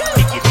 Ba dang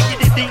diggy diggy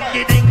ding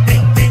ding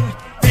ding ding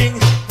ding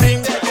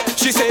ding!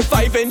 She say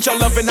 5-inch I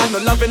loving, I'm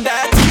not loving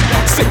that.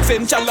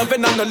 6-inch I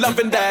loving, I'm not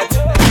loving that.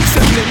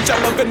 7-inch I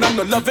loving, I'm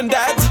not loving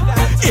that.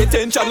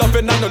 8-inch I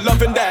loving, I'm not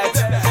loving that.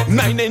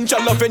 9-inch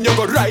I loving, you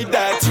go ride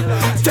that.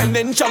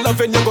 10-inch I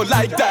loving, you go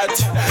like that.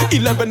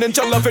 11-inch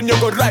I loving, you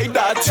go ride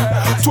that.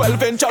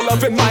 12-inch I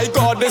loving, my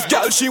God, this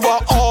girl she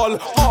want all.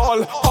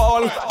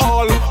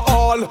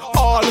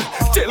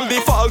 Till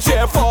the fall, she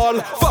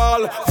fall.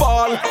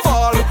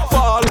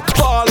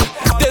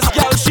 This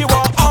girl she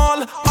want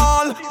all.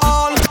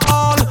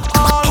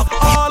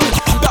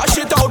 Dash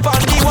it out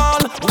on the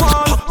wall.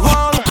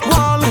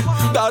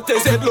 That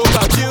is it, look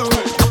at you.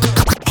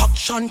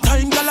 Action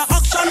time, gala,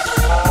 action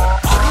time.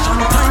 Action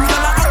time,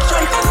 gala,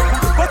 action time.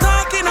 We're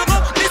talking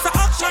about this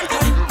action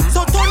time.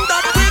 So turn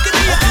that quick in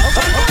the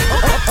action time.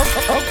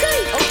 Okay.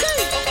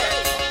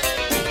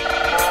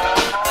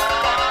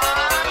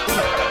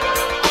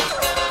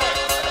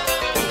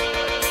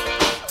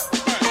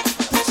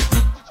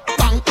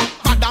 Bang,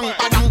 badang,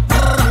 badang,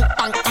 bang,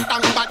 bang,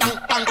 badang, badang,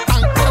 bang,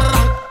 bang,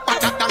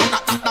 badang,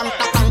 badang,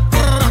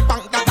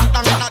 bang,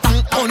 badang,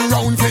 turn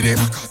round for the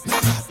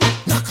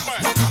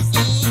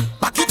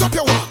back it up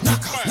your wall.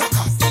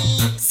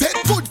 Set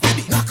good for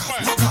the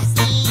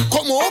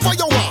come over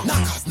your wall.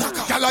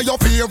 Girl are your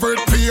favorite.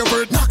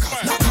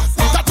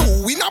 That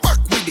two in a back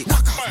with it.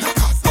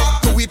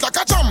 Do it like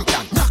a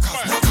champion.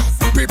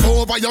 Grip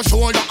over your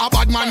shoulder, a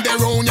bad man there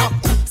round ya.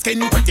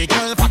 Skin pretty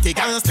girl, fatty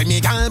girl,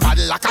 slimmy girl, bad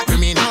like a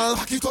criminal.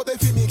 Back it up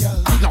the me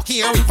girl. No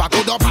care if I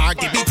go to bar,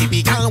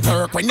 tibby girl,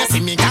 work when you see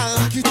me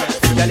girl.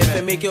 Girl, if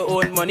you make your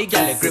own money,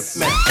 girl, you grip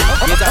me.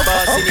 Here's a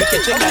boss in the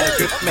kitchen, girl, you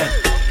grip me.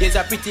 Here's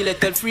a pretty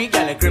little freak,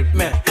 girl, you grip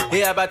me.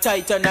 Here have a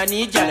tight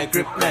underneath, girl, you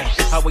grip me.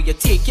 How will you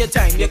take your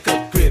time, you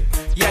could grip.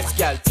 Yes,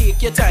 girl,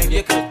 take your time,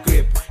 you could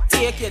grip.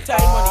 Take your time,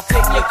 money,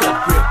 take your good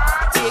grip.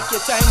 Take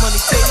your time, money,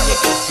 take your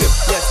good grip.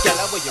 Yes, girl,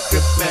 how will you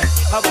grip me?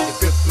 How will you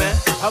grip me?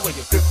 How will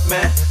you grip me?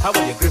 How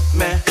will you grip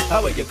me?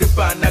 How will you grip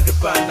on,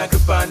 grip on,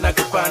 grip on,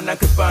 grip on,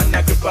 grip on,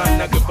 grip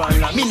on, grip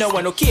on. Me no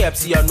want no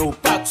KFC or no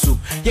pack soup.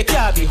 You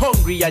can't be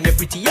hungry and you're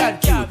pretty and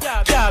cute.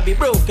 Can't be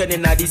broken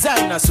in a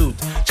designer suit.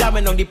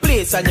 Jamming on the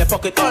place and your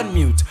pocket on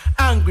mute.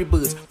 Angry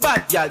birds,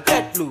 bad girl,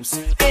 get loose.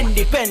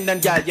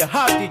 Independent girl, you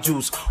have the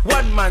juice.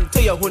 One man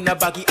tell you who na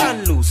baggy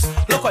and loose.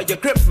 Look how you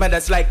grip man,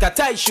 that's like a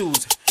tie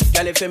shoes.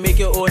 Girl, if you make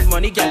your own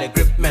money, girl, you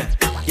grip me.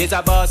 Here's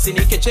a boss in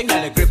the kitchen,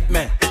 girl, you grip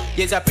me.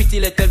 Here's a pretty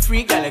little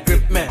freak, girl, you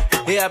grip me.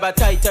 Here have a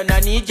tight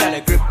underneath, girl,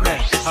 you grip me.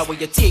 How will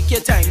you take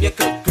your time, you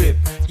could grip.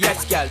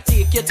 Yes, girl,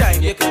 take your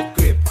time, you could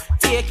grip.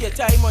 Take your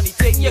time, money,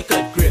 take your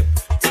good grip.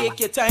 Take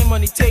your time,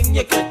 money, take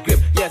your good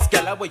grip. Yes,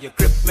 girl, how will you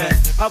grip me?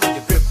 How will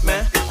you grip me?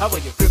 How will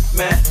you grip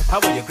me? How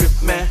will you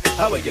grip me?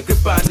 How will you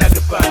grip on,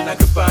 grip on,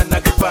 grip on,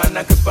 grip on,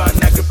 grip on,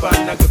 grip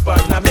on, grip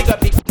on. Now make a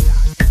big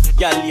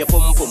girl, your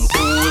pum pum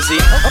cozy.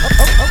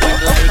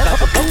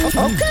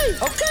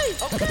 Okay.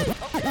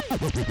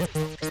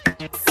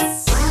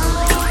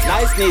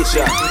 Nice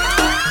nation.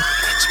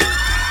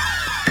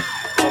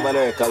 Over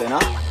there, Colin,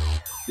 huh?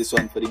 This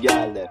one for the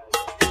girl there.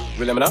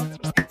 Remember now?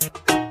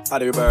 How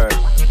do you bird?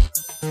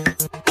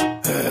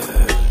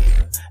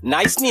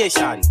 Nice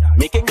nation.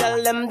 Making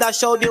girl them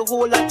dash out the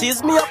whole lot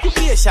is me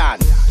occupation.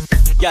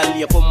 Girl,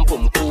 your pum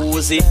pum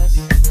cozy.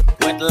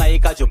 Wet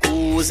like a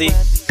jacuzzi.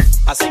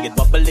 I say it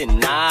bubbling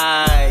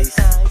nice.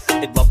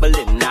 It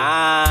bubbling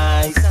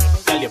nice.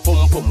 Girl, your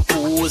pum pum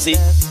cozy.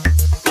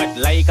 Wet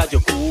like a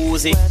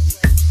jacuzzi.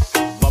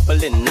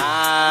 Bubbling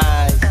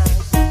nice.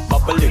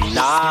 Bubbling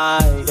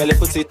nice. Girl, your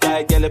pussy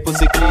tight, girl, your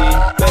pussy clean.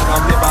 Bang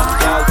on the back,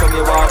 girl, from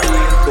your walk in.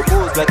 So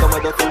pose like a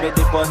mother for me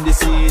dip on the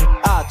scene.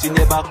 Arch in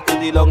your back to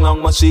the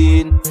long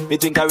machine. Me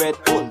drink a Red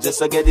Bull just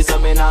to get this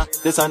amena.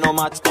 This a no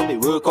match for me,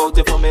 work out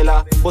your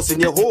formula. Bust in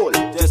your hole,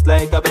 just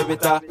like a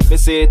bebita. Me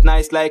say it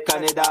nice like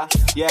Canada,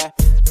 yeah.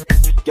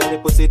 Girl,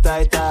 your pussy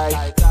tight.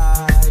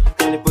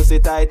 Girl, your pussy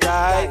tight.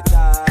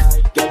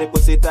 Girl, your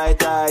pussy tight,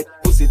 tight.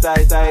 Pussy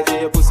tight, tight.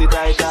 Yeah, your pussy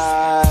tight,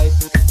 tight.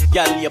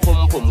 Girl, your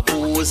pum pum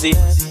cozy,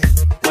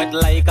 wet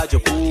like a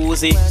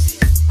jacuzzi.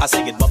 I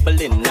see it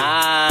bubbling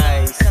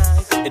nice.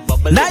 It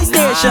bubbling nice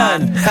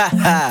station. Ha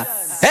ha.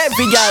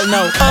 Every girl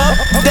now up,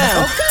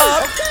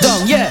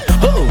 down, yeah.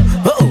 Oh,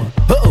 oh,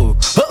 oh,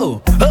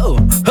 oh, oh, oh,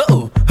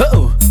 oh,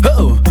 oh,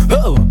 oh,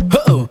 oh,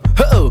 oh,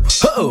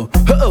 oh,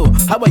 oh.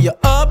 How about you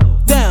up,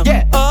 down,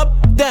 yeah, up,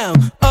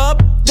 down,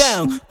 up,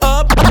 down,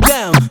 up,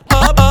 down,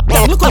 up, up,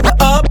 down. Look at the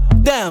up,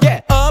 down, yeah,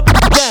 up,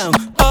 down,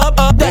 up,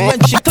 up, down. When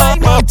she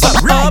climb on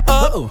top, up,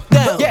 up,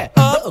 down, yeah,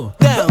 up,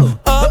 down,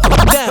 up,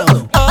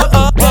 down,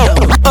 up,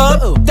 down,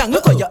 up, down.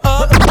 Look at you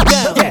up,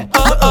 down, yeah,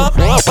 up,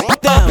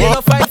 down. You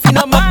don't fight for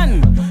no man.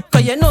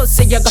 You know,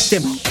 say you got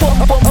them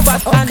pump,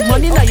 fat and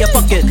money in your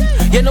pocket.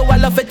 You know I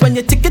love it when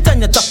you tick it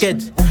and you tuck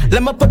it.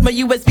 Let me put my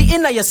USB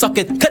in your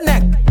socket.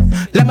 Connect.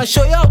 Let me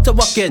show you how to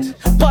walk it.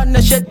 Pon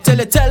the shit till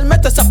it tell me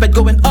to stop it.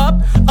 Going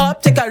up,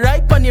 up, take a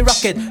right on the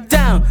rocket.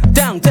 Down,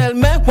 down, tell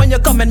me when you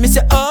come and me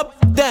say up,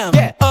 down,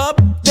 yeah,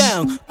 up,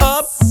 down,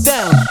 up,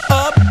 down,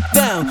 up,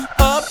 down,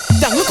 up,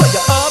 down. Look at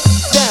you up,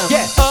 down,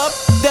 yeah, up,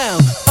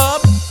 down,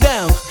 up,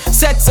 down.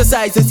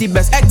 Sexercise is the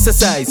best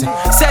exercise.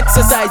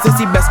 Sexercise is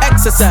the best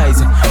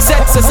exercise.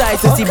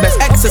 Sexercise is the best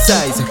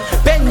exercise.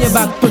 Bend your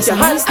back, put your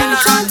hands to the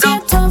front. I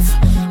tough.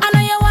 I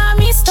know you want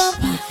me stop.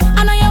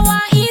 I know you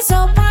want ease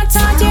up. I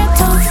thought you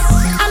tough.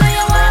 I know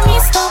you want me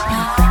stop.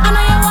 I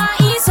know you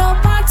want ease up.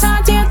 I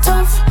thought you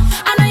tough.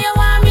 I know you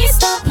want me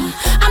stop.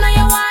 I know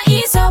you want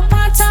ease up.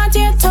 I thought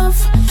you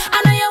tough. I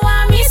know you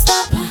want me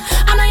stop.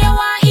 I know you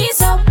want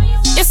ease up.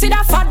 You see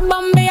that fat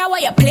Bombay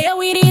where you play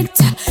with it.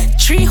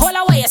 3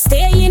 hole where you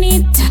stay in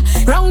it.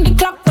 Round the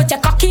clock put your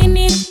cock in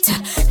it.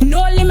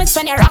 No limits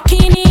when you're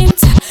rocking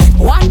it.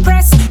 One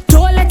press,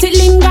 don't let it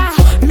linger.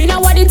 Me know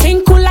what you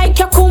think cool like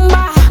your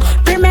kumba.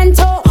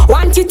 Pimento,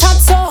 want it hot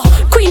so.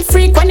 Queen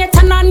freak when you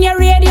turn on your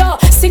radio.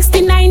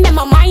 69 them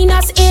a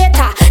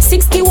 -8.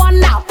 61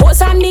 now,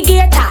 pose on the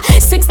gator.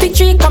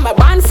 63 come a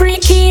band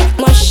freaky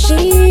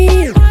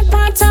machine.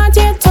 Part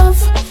you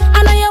tough.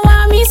 I know you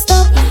want me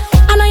stop.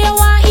 I know you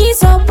want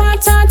ease up.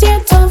 Part you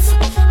tough.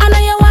 I know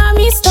you want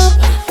me stop.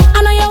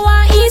 I know you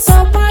want ease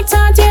up. Part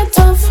you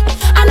tough.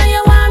 I know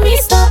you want me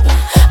stop.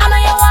 I know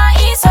you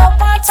want ease up.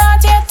 Part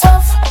you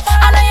tough.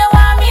 I know you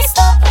want me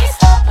stop.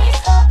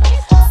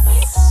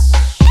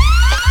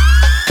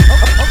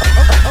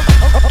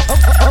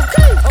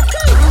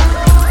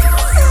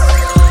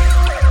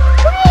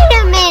 Wait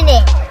a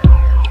minute.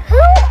 Who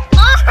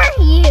are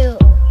you?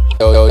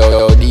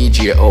 Yo,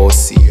 DJ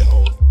OC.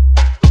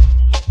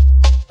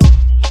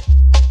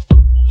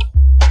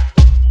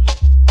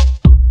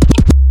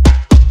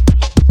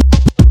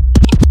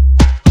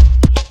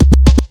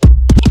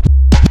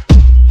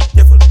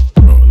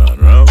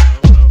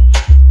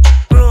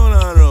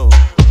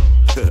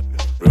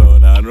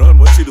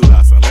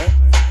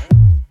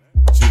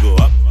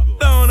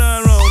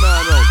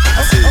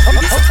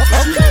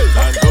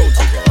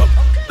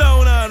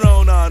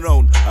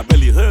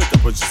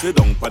 Sit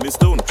down on the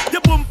stone.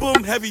 Your boom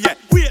boom heavy, yeah,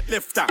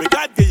 weightlifter. We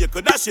got you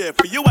could dash here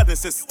for you and the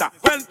sister.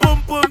 When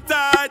boom boom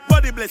tight,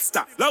 body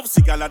blister. Love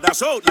cigar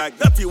dash out like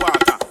dirty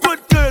water. Good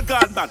girl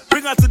gone bad,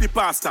 bring her to the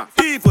pastor.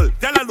 Evil,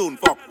 tell alone,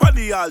 fuck on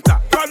the altar.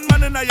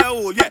 Gunman in your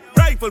hole, yeah,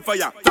 rifle for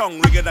ya. Tongue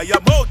ring in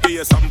your mouth, give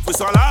you something for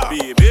solar.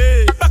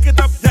 Baby, back it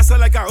up, yes,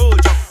 like a whole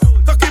jump.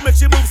 Tucky make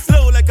she move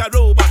slow like a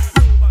robot.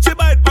 She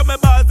bite on my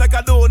balls like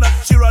a donut.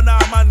 She run her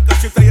man cause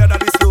she tired of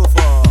the slow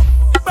form.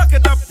 Back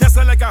it up, yes,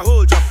 like a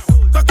whole jump.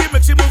 Cocky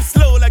make she move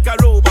slow like a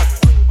robot.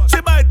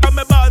 She bite on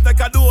my balls like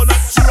a donut.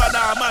 She run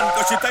her man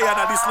cause she tired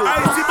of the slow.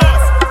 I see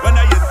boss when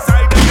I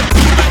inside of you.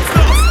 That's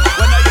lost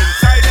when I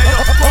inside of you.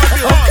 Call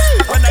me horse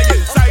when I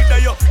inside of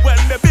you.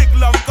 When the big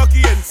long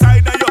cocky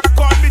inside of you.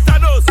 Call me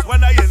Thanos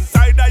when I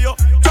inside of you.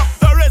 Chuck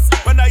Norris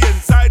when I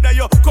inside of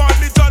you. Call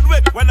me John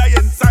Wick when I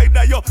inside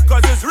of you.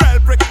 Cause it's real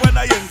brick when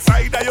I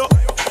inside of you.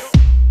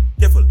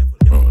 Careful.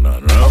 Oh, no,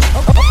 no.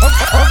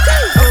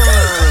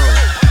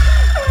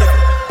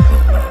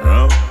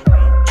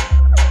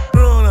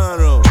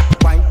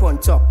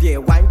 Top, yeah,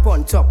 wine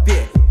pon top,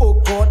 yeah. Oh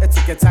God, I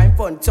take your time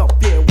pon top,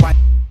 yeah. Wine.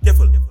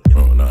 Careful.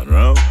 Oh, no,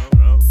 no.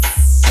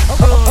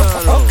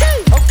 Okay.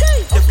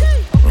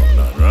 Oh,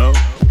 no, no.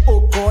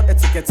 Oh God, I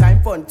take your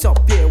time pon top,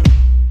 yeah.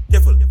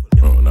 Careful.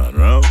 Oh, no,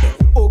 no.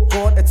 Oh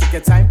God, I take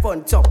your time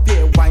pon top,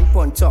 yeah. Wine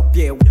pon top,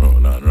 yeah. Oh,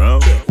 no, no.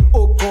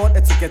 Oh God,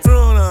 I take your time.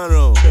 Oh,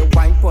 no, no.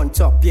 Wine pon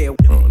top, yeah.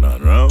 Oh, no,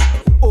 no.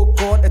 Oh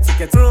God, I take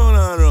your time. Oh,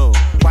 no, no.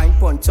 Wine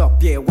pon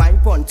top, yeah. Wine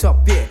pon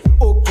top, yeah.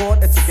 Oh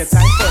God, I take your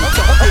time pon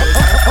top, yeah.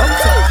 Wine pon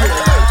top, yeah.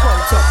 Wine pon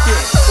top,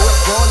 yeah. Oh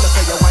God, look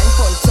at your wine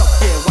pon top,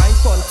 yeah. Wine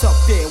pon top,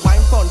 yeah.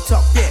 Wine pon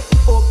top, yeah.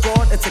 Oh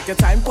God, I take your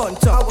time pon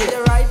top, yeah. Where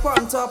you right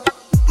pon top,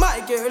 my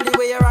girlie,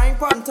 where you right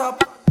pon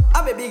top.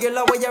 A baby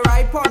girl, where you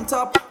right pon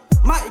top,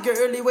 my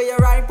girlie, where you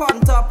right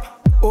pon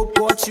top. Oh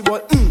God, she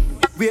want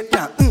wait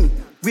now,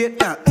 wait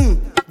now,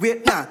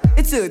 wait now.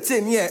 It's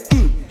hurting, yeah.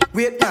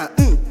 Wait now,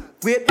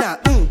 wait now,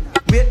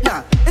 wait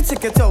now. It's a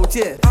cat out,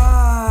 yeah.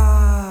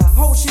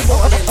 How she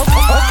ballin'?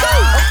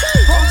 Okay.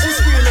 How she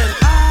screaming?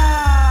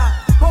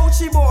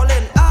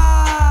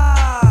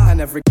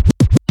 every.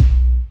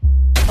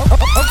 How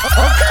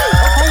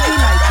we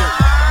like it?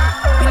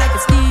 We like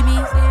it steamy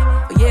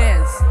for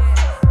years.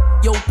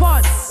 Yo,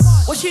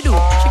 pause. What she do?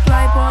 She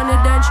climb on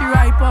it, then she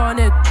ripe on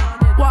it.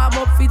 Warm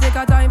up, fi take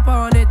a time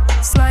on it.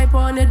 Slide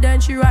on it,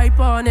 then she ripe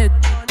on it.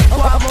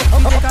 Warm up,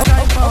 fi take a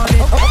time on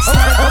it.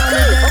 Slide on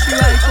it, then she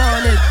ripe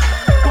on it.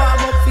 Warm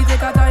up, fi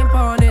take a time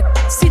on it.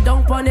 Sit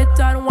down on it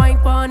and wine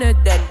on it.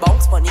 Then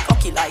bounce on it,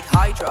 cocky like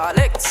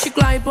hydraulics. She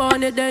climb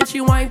on it, then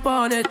she wine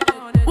on it.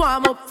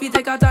 Warm up, fi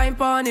take a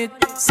time on it.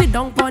 Sit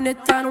down on it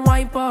and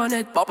wine on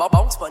it.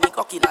 Bounce on it,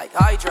 cocky like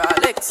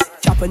hydraulics.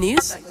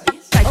 Japanese,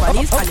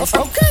 Taiwanese, and it's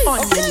okay. On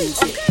your knees,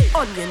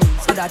 on your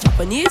knees. So that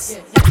Japanese,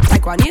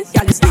 Taiwanese,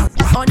 y'all is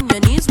on your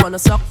knees, wanna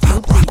suck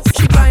you please.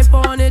 She climb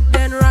on it,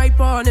 then ripe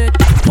on it.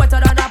 Wetter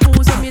than a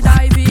pool, so me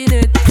dive in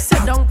it.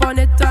 Sit down on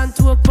it and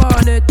twerk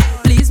on it.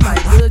 Please, my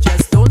girl,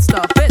 just don't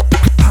stop it.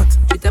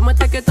 You tell me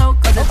take it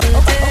out, cause it's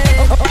dirty.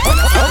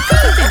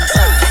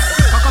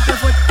 Cock up your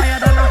foot higher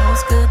than a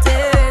house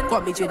curtain.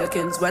 Call me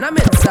Jidakins when I'm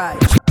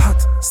inside.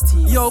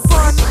 Yo,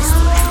 fun.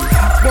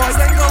 Boys,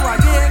 then go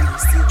again.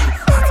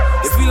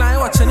 You feel like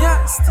watching,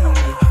 yeah?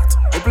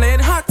 They playing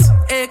hot,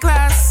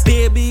 A-class.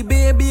 Baby,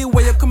 baby,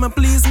 where you come and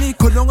please me?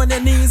 Go down on your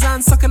knees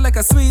and suck it like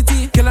a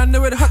sweetie. Girl, I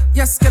know it hot,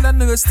 yes, girl, I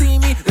know it's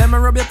steamy. Let me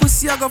rub your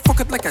pussy, I go fuck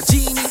it like a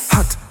genie.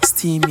 Hot,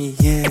 steamy,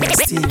 yeah,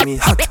 steamy.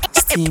 Hot,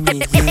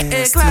 steamy,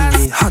 yeah,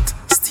 steamy. Hot,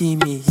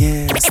 steamy,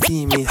 yeah,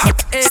 steamy.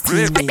 Hot,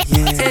 steamy,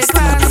 yeah,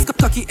 steamy.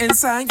 Cocky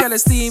inside, girl,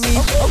 it's steamy.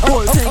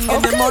 Whole thing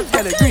in the mud,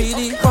 girl, it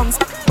greedy. Bungs,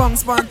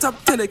 bungs, on top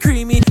till it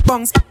creamy.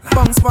 Bungs,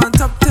 bungs, on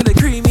top till it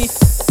creamy.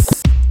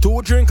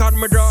 2 drink on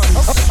me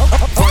dance.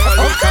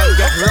 Violate and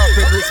get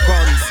rapid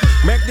response.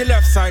 Make the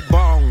left side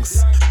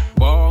bounce.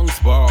 Bounce,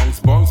 bounce,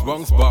 bounce,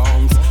 bounce,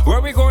 bounce.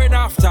 Where we going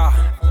after?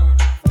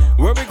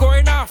 Where we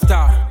going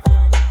after?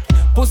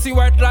 Pussy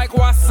wet like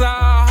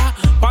wassa,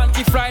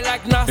 panty fly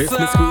like NASA. If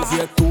me squeeze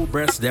your 2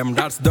 breasts, them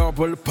that's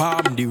double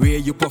palm. The way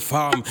you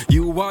perform,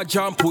 you a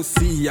jump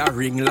pussy, a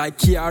ring like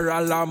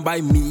Kiara Lamb.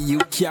 By me you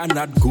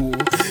cannot go,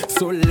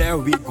 so let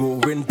we go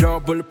in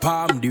double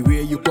palm. The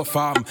way you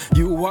perform,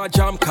 you a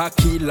jump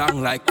cocky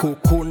long like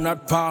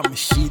coconut palm.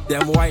 Sheet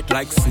them white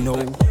like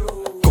snow.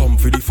 Come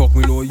for the fuck,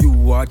 me know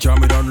you are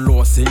jamming on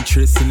lost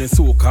interest in the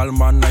so-called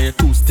man. Now you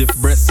 2 stiff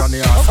breasts and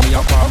they ask me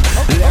a palm.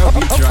 Let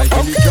me drive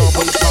in the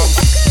double palm.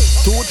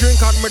 2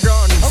 drink on me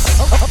dance.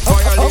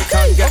 Violate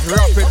and get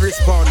rapid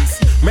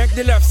response. Make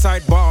the left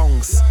side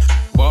bounce.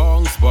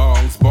 Bounce,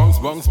 bounce, bounce,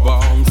 bounce,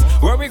 bounce.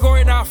 Where we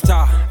going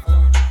after?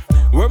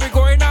 Where we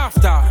going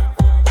after?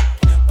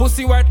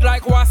 Pussy wet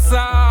like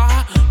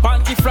wassa,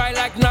 panty fly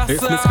like NASA.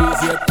 If me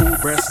squeeze your 2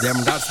 breasts,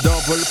 them that's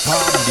double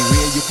palm. The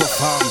way you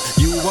perform,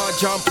 you a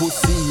jump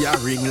pussy, a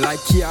ring like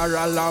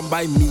Kiara Lamb.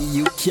 By me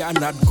you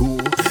cannot go,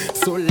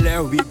 so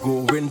let we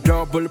go in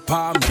double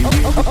palm. The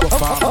way you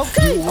perform,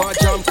 you a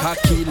jump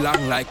cocky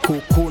long like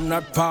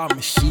coconut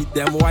palm. Sheet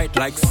them white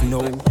like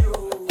snow.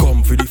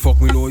 Come for the fuck,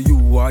 me know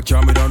you are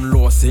jamming on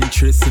lost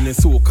interest in the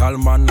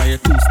so-called man. Now you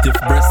 2 stiff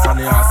breasts and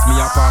they ask me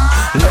a palm.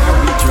 Let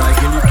me drive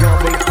in the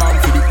double palm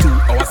for the 2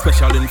 hour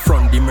special in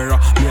front the mirror.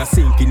 Me a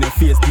sink in your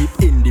face deep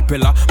in the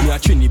pillar. Me a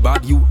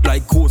Trinidad youth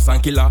like ghost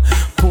and killer.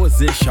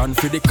 Position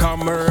for the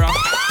camera.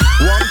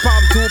 1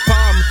 palm, 2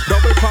 palm,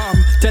 double palm.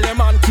 Tell a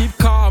man keep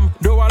calm,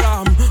 no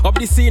alarm. Up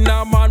the scene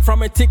now man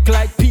from a tick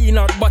like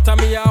peanut butter.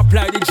 Me a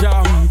apply the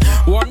jam.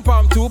 1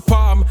 palm, 2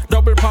 palm,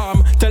 double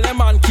palm. Tell a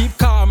man keep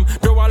calm,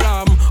 no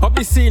alarm. Up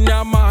the scene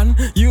now man,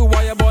 you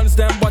wire buns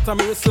them butter.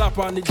 Me will slap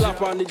on the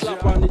slap on the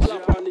slap on the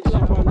slap on the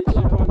slap on the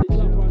slap on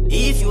the.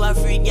 If you a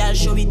freak, girl,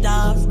 show it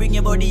off. Bring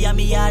your body on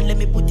me yard, let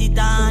me put it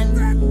on.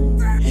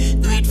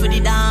 Do it for the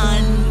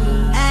dawn.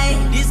 Hey,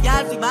 this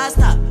girl fi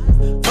basta.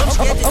 From she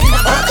get it in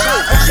a back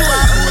shot. She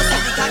want post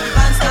with the cocky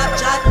pan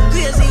Snapchat.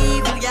 Crazy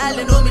evil girl,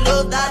 you know me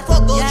love that.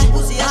 Fuck out she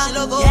pussy and she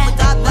love how me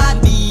top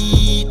that.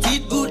 Beat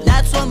it good,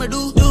 that's what me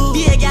do.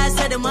 Be a girl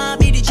say them want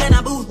be the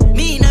Jenna boo.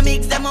 Me na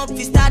mix them up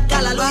fi start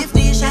Callaloo. If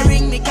they shall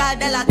ring me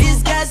Cardella.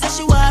 This girl say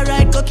she want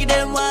ride cocky,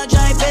 them want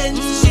drive Benz.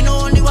 She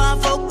know only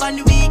want fuck on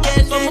the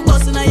weekend. From a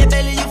bustin' on your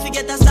belly, you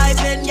forget a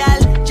stipend,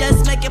 girl.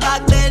 Just make it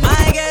back bend.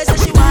 My girl say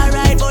she want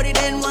ride body,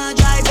 then want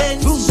drive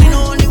Benz. She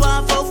know only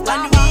want fuck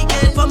on the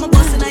weekend. From a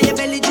bustin' on your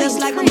belly, just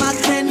like my Mac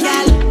 10,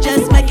 girl.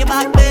 Just make it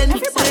back bend.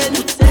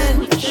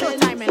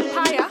 Showtime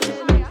Empire.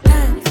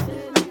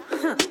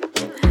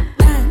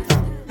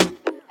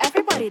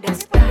 Everybody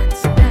dance,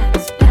 dance,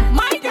 dance, dance.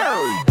 My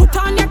girl, put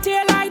on your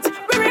taillight.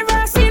 We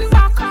reversing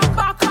back, back,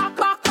 back,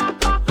 back,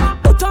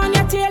 back. Put on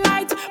your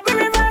taillight. We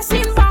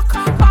reversing back,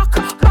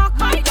 back, back.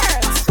 My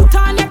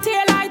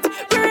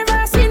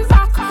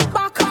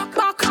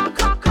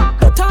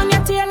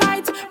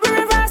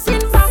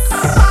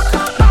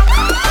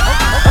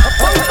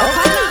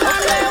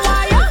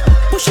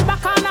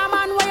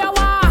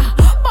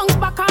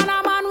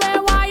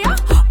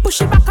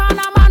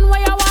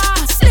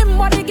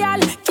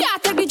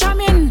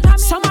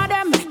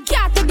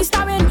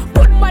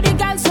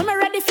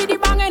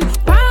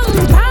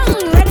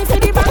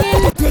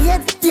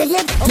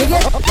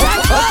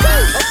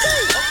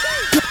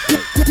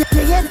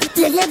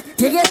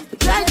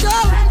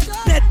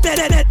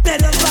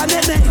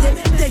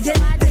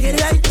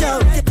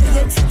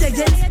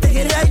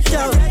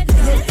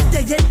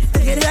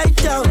it right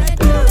down.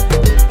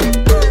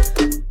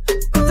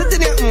 Put it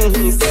in your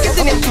stick it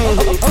in your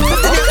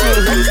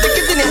stick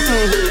it in your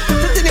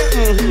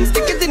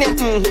stick it in your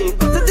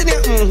put it in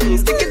your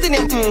stick it in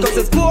your cause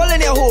it's coal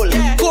in your hole,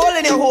 girl.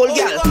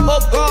 Oh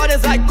God,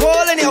 it's like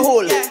coal in your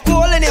hole,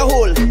 coal in your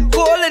hole,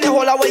 coal in your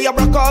hole. Away you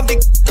broke off the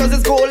cause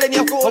it's coal in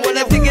your hole. I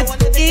wanna dig it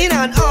in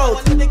and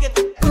out. Put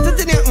it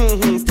in your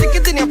stick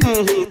it in your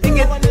dig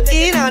it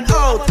in and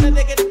out.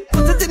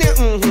 Put it in your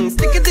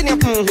stick it in your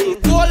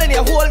coal in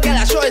your hole, girl.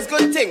 I sure it's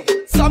good thing.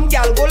 Some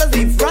girl goals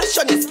leave rash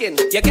on your skin.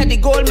 You get the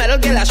gold medal,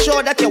 girl. I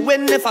sure that you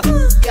win if I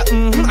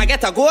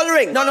get a gold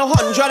ring. No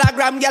 100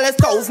 gram, girl. It's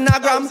 1,000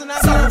 gram.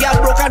 Some girl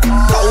broke at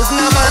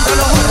 1,000 man.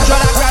 No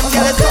 100 gram,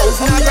 girl. It's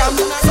 1,000 gram.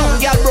 Some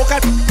girl broke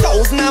at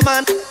 1,000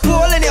 man.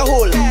 Coal in your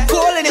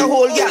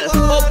hole, girl.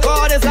 Oh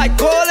God, it's like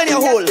coal in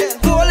your hole,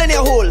 coal in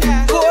your hole,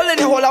 coal in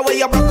your hole. Away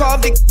you broke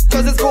off the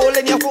cause it's coal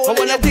in your hole. I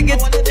wanna dig it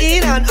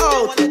in and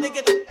out.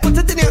 Put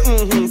it in your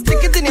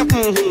stick it in your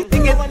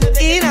dig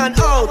it in and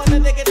out.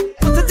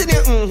 Put it in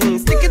your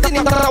stick it in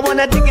your. I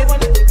wanna dig it,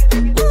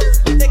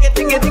 dig it,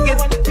 dig it, dig it,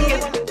 dig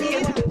it.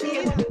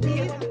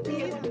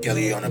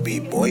 Kelly on a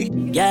beat, boy.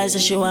 Girl say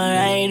she want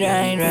ride.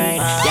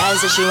 Girl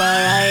say she want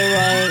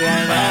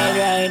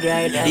ride.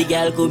 The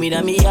girl come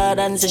in me yard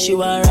and say she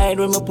want ride.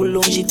 When me pull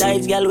on she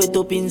tight, girl wet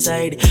up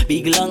inside.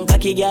 Big long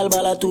cocky girl,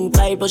 ball 2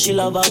 pipe, but she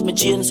love out me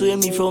chain,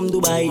 swim me from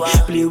Dubai.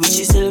 Play with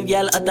she self,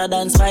 girl hotter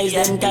than spice.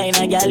 Them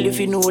kinda girl if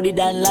you know the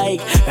dan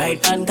like.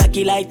 Right pan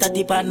cocky like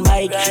 30 pan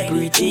bike.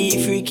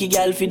 Pretty freaky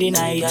girl for the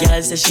night.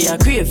 Girl say she a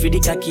crave for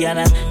the cocky and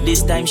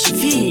this time she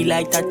feel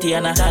like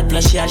Tatiana.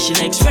 Plus she has she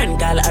next friend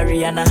called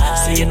Ariana.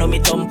 Say you know me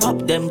thump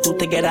up them two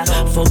together.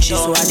 Fuck she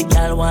so the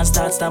girl want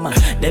start stammer.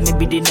 Then me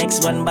be the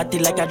next one batty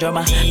like a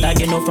drummer. Like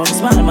you know from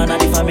small man of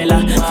the family.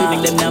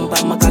 Feeling them namp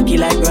and my cocky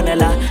like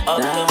Ronella.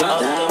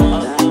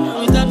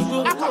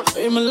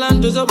 In my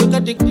land, there's a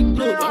wicked dick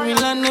road. I'm in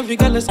land, every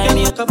girl is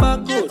skinny like a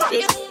barcode.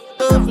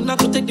 And I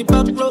could take the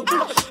back road.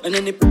 And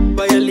then they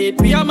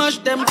violate me, I mash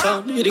them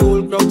down. The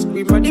whole crowd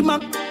scream, ready,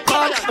 man.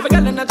 Every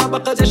girl in the top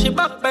because she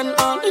back bend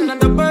on. In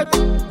the bird,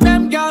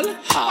 them girl.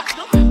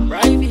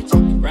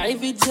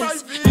 Private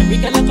jets. Every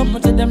girl I come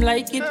to them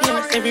like it,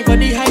 yes.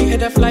 Everybody high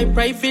head of fly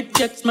private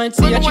jets. Might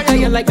see a chick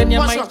I like and you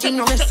might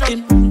invest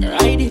in.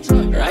 Ride it,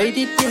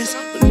 yes.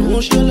 But no,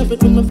 she'll love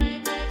it when my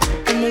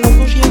love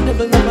how she'll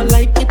never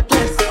like it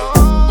less.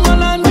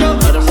 Malando,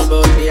 I don't know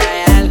about the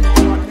IL.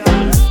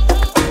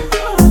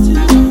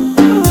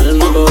 I don't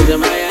know about the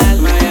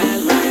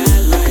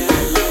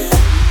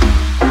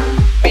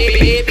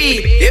Baby,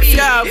 if you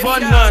have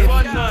one man,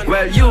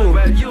 well you,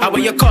 how will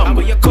you come?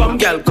 Come,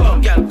 girl,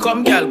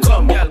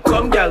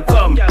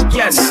 come.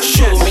 Yes,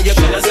 show me your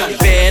colors and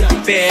bend.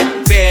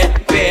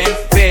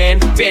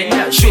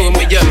 Show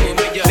me your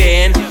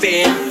bend.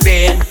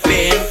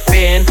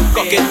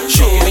 Cock it,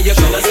 show me your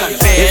colors and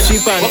bend.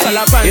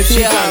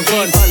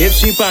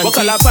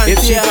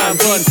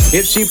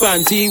 If she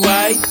panty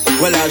white,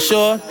 well I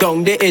sure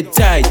tongue the it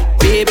tight.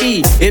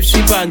 Baby, if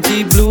she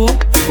panty blue,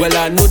 well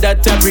I know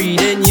that I'm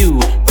breeding you.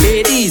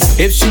 Ladies,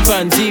 if she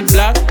panty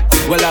black,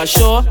 well I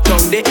sure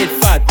tongue the it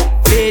fat.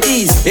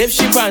 Ladies, if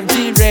she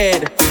panty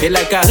red, it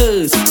like a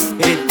hearse,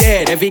 it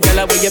dead. Every girl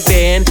I wear you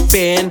bend.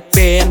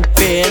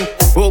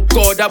 Oh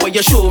God, I want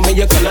you show me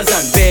your colors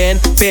and bend.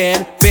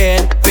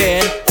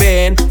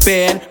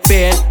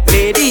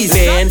 Ladies,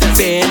 bend.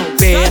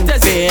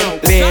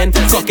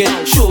 Cock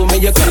it, show me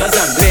your colors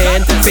and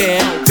bend.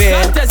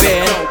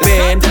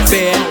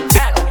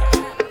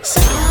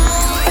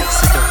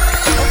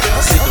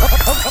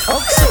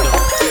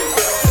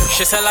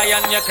 She say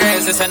lion, you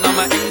crazy, say no,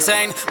 me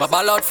insane. But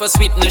ball out for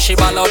sweetness, she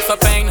ball out for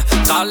pain.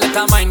 Call it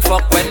a mind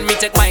fuck when me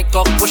take my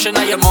cock. Pushing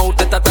on your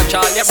mouth, it touch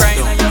all your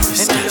brain.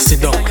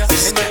 Sit down.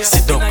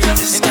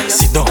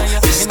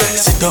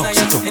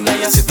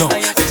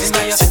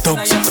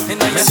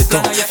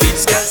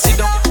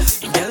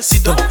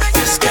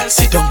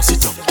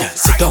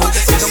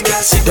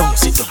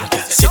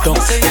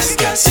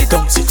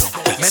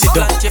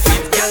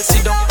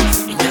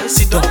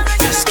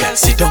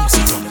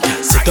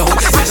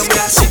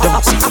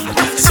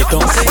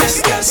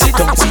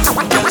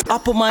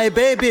 Up on my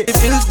baby.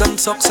 Pills done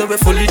suck, so we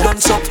fully done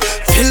suck.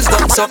 Pills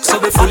done suck, so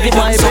we fully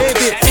done suck.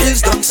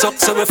 Pills done suck,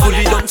 so we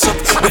fully done suck.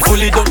 We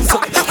fully done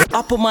suck.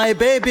 Up on my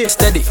baby.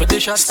 Steady for the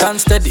shot, stand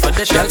steady. Girl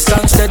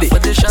stand steady. For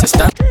the shot,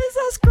 stand.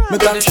 Me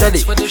stand steady.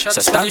 So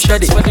stand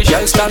steady.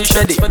 Girl stand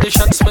steady. For the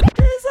shots,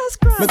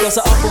 me go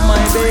so up on my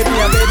baby,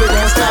 and baby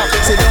don't stop.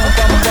 Sit down,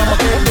 come,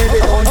 baby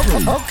don't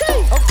stop.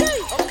 Okay.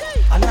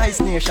 A nice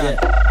nation. A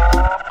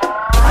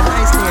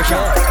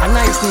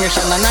nice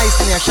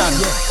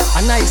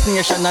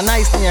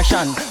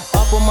nation.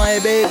 Up on my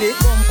baby.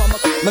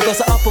 Me go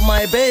so up on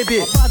my baby.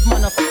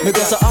 Me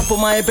go so up on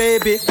my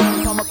baby.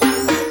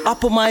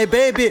 Up on my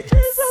baby.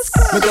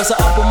 Me go so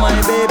up on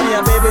my baby,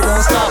 and baby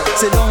don't stop.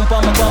 Sit down,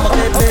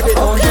 baby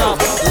don't stop.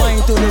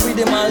 Wine to the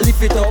rhythm and lift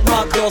lift it up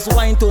back. Just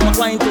wine to my,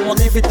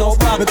 lift it up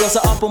back. Because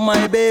I up on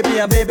my baby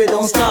and baby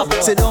don't stop.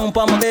 Sit down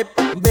pa my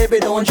baby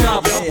don't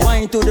drop.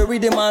 Wine to the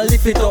rhythm and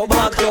lift it up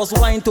back. Just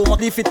wine to my,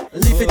 lift it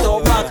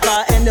up back.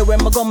 Cause anywhere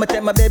I go, I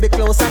take my baby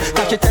closer.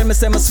 Cause she tell me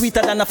say I'm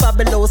sweeter than a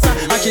fabulosa.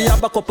 And she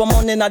have a cup of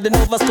money in the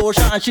Nova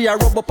Scotia. And she a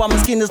rub up on my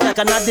skin is like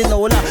an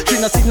adenola.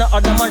 She no see no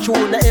other man she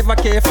woulda ever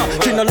care for.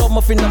 She no love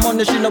me for no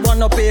money, she no want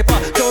no paper.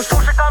 So she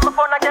call me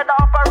phone and get the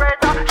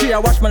operator. She a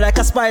watch me like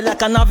a spy,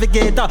 like a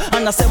navigator.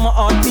 And I say my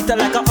heart beat her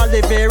like a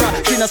Oliveira.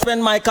 She no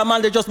spend my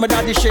command, just my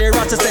daddy share.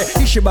 She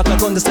say, if she back a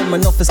gun, they send me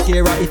enough for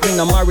scare her. If me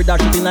no married her,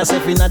 she be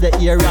herself in the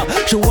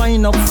area. She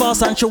wind up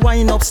fast and she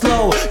wind up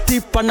slow.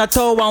 Tip on her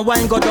toe and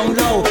wine go down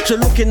low. She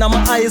looking at my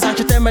eyes and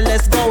she tell me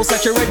let's go. So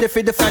she ready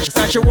for the flash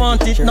and she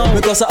want it now.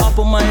 Because I up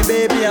on my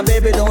baby and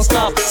baby don't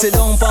stop. Sit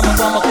down pa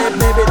my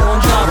baby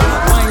don't drop.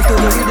 Wine to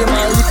the rhythm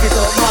and lift it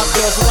up back.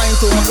 Just wine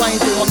to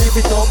my, lift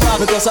it up back.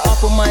 Because I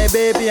up on my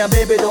baby and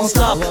baby don't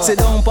stop. Sit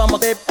down pa my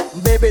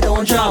baby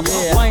don't drop.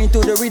 Wine to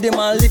the rhythm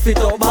and lift it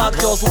up back.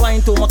 Just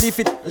wine to my, lift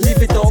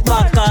it up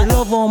back. Cause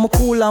love how me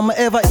cool and me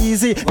ever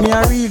easy. Me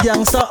a real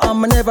gangster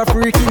and me never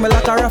freaky. Me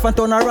like a rough and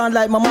turn around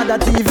like my mother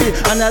TV.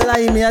 And I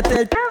lie me I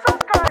tell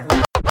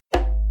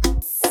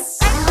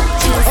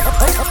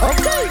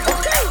Okay.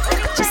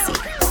 Juicy.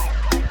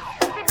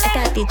 I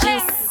got the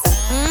juice.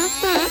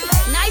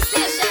 Nice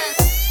session.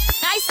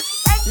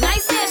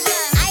 Nice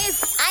session. Ice.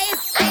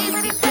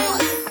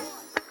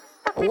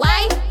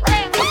 Why?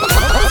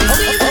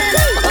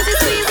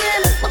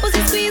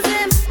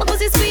 My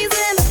pussy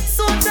squeezing.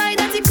 So tight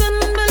that you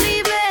couldn't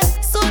believe it.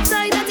 So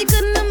tight that you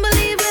couldn't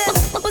believe it.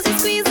 My pussy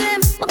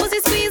squeezing.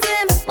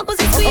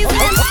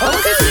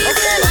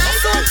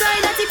 So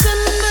tight that you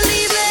couldn't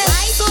believe it.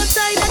 So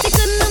tight that you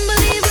couldn't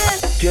believe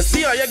it. You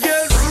see how you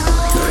girls?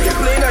 You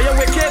playing how you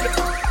wicked.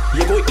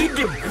 You go eat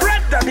the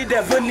bread that the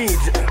devil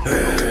needs.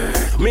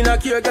 Me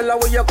not care, girl,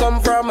 where you come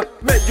from.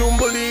 Bedroom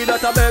bully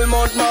that a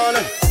Belmont man.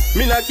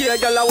 Me not care,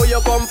 girl, where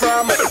you come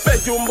from.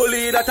 Bedroom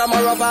bully that a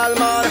Maraval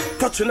man.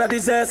 Touching at the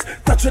zest,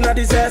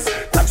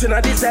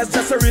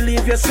 just to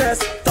relieve your stress.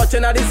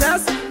 Touching at the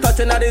zest.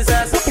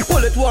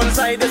 Pull it one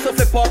side, just to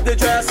flip up the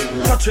dress.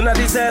 Touching at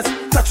the zest,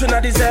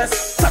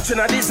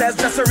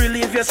 just to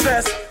relieve your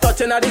stress.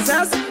 Touching at the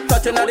zest. Pull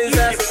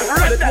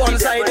it one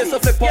side, just to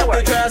flip up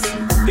the dress.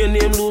 Your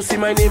name Lucy,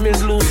 my name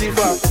is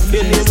Lucifer.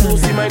 Your name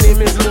Lucy, my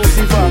name is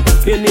Lucifer.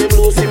 Your name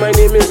Lucy, my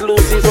name is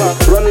Lucifer.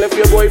 Run left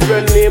your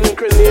boyfriend name.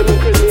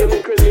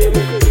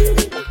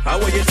 How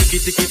are you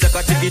tiki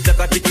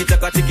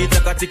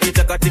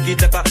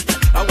taka.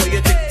 How are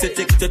you tick.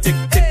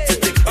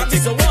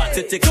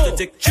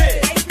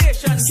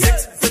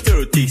 6 to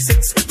 30,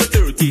 6 to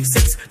 30,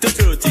 6 to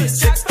 30,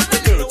 6 to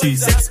 30,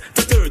 6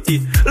 to 30.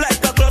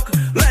 Like a clock,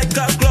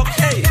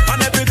 hey.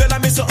 And every girl I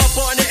miss you up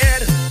on the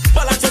head.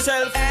 Balance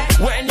yourself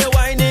when you're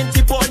whining,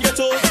 tip on your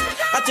toe.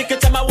 I take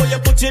it time, I want you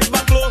put it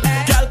back low.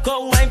 Girl,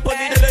 come wine, put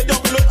it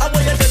down low. I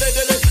want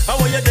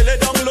you dilly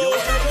down low.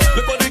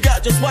 Look how the girl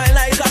just whine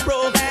like a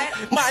pro.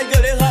 My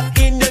girl is hot,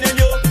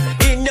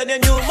 Indian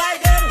and you, my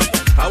girl.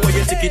 I want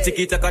you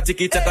tiki taka.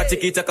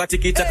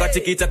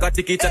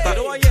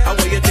 How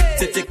are you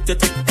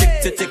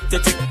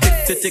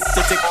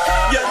tick.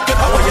 Yeah,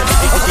 how are you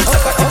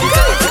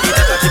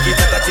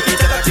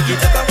tiki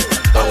taka.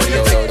 How are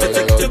you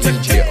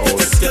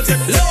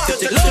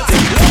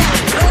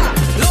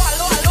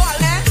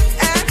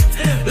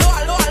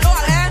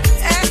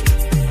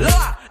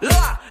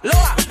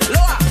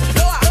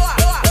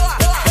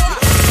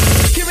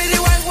Give me the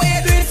one way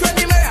you do it from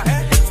the mirror.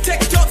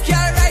 TikTok,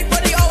 you're right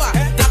for the hour.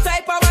 That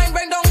type of wine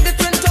bring down the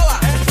twin tower.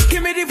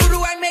 Give me the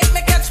voodoo and make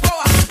me catch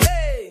power.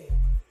 Hey.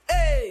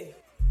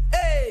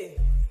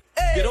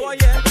 You know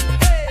what, yeah?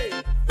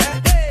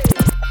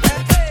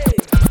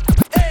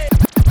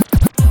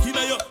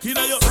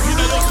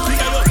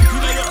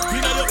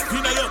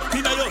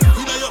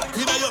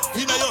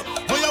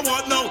 What you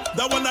want now?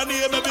 That one I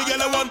need, baby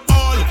girl, I want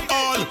all.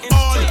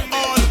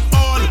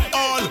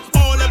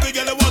 Every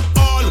girl I want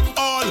all.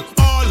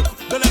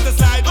 Don't let it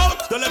slide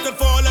out, don't let it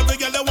fall. Every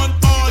girl I want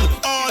all.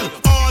 Every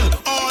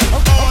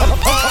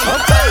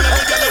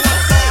girl I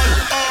want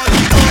all.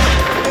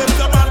 If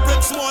the man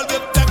breaks small,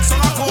 get text on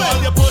a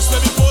call. You push,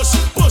 baby,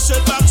 push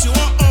it back. She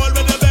want all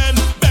when you bend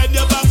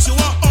your back. She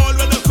want all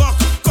when you cock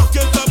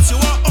it up. She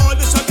want all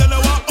this.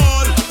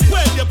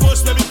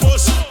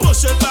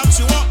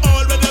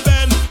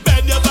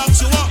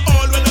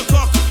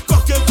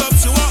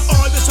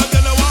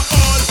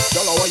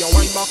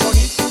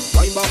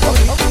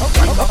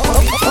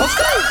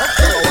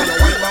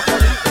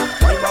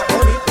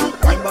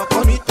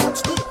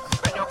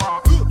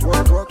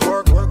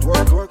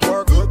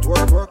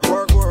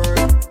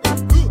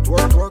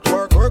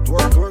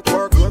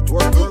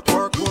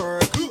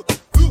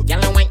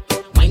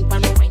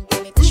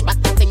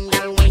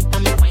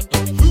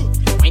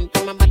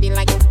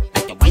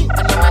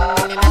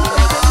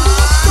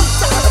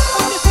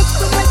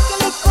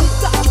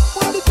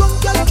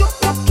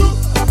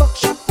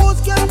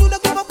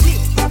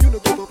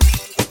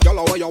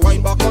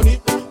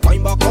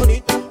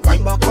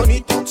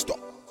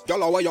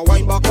 Girl, how you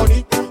wind back on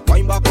it,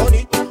 wind back on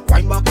it,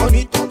 wind back on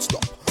it.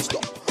 Stop.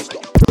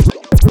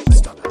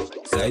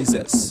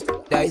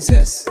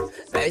 Digest.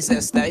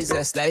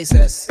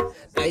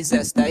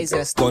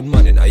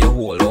 Gunman in your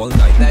hole all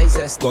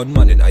night.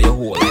 Gunman in your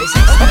hole. Gunman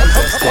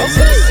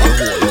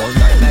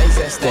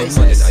in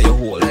your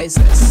hole.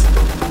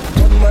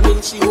 Gunman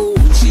in she hole,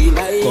 she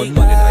like.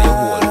 Gunman in your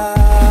hole.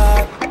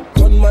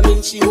 Gunman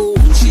in she hole,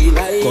 she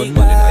like.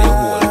 Gunman in your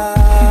hole.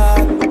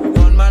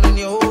 Gunman in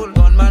your hole,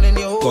 gunman in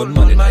your hole,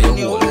 gunman in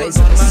your hole.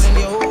 gunman in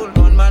your hole,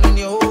 gunman in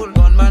your hole,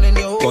 gunman in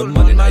your hole,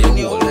 gunman in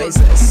your hole.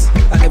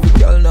 And every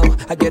girl now,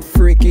 I get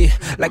freaky,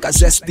 like a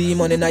zest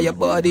demon in your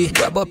body.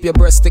 Grab up your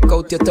breast, stick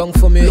out your tongue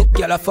for me. Look,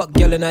 girl, I fuck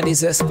girl in a this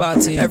zest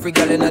party. Every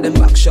girl in a them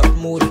back shot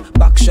mood,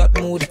 back shot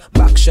mood,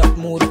 back shot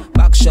mood,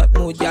 back shot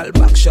mood, girl,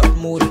 back shot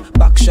mood,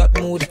 back shot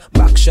mood,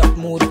 back shot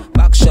mood,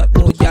 back shot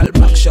mood, girl,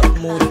 back shot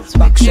mood,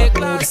 back shot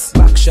mood,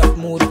 back shot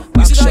mood,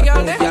 back shot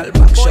mood, girl,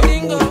 back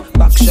shot mood,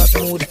 back shot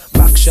mood,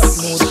 back shot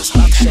mood,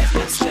 back shot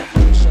mood.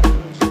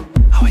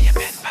 How are you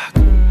been back?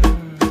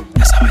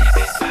 Yes, how are you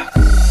been back?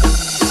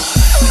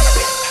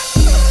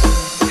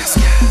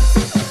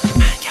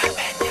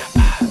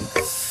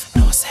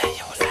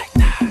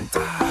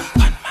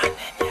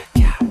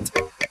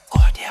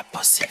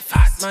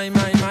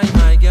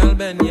 My girl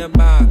bend your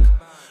back.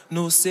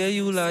 No say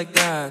you like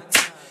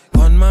that.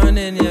 Gunman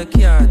in your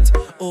cat.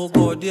 Oh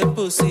God, your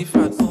pussy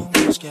fat. Oh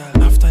gosh,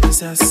 girl. After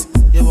this ass,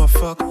 you a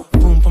fuck.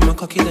 Boom on my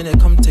cocky, then you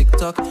come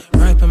TikTok.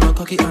 Ripe on my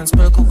cocky and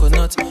spell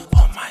coconut.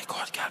 Oh my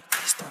God, girl,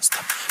 please don't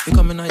stop. You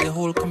coming out your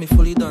hole, come me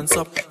fully dance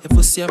up. Your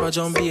pussy have a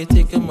jumpy,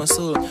 taking my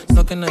soul.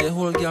 Knocking at your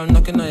hole, girl,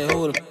 knocking at your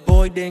hole.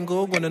 Boy, then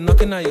go, gonna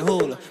knocking at your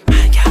hole.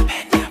 My girl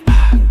bend your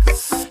back.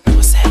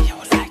 No say you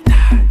like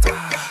that.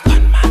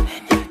 Gunman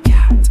in your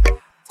cat.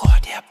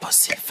 God, your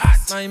pussy fat.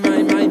 My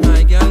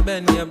girl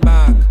bend your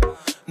back.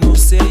 No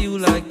say you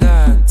like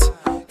that.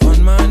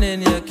 Gunman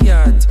in your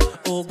cat.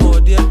 Oh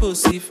God, your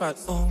pussy fat.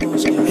 Oh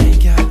gosh, girl. Hey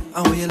girl,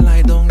 how will you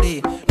lie down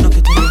there? Knock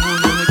it in the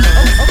hole and you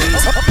can't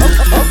face.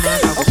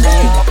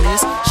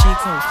 She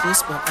come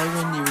first, but I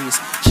win the race.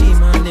 She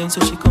man them, so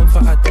she come for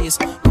a taste.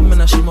 Come in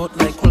and she mouth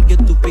like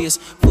Colgate to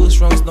paste. First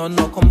rounds done,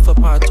 now come for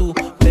part 2.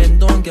 Bend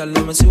down, girl,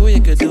 let me see what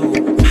you can do.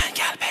 Man,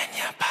 girl, bend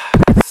your back.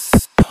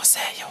 Don't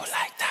say you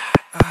like that.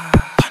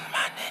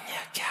 Gunman in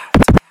your cat.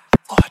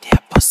 God,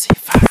 your pussy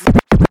fat.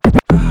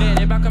 Bend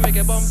it back and make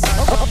a bumper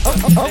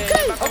jump. Bend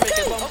it back and make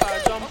a bumper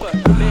jump.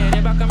 Bend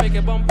it back and make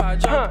a bumper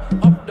jump.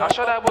 Up down,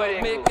 show that boy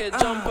make a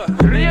jumper.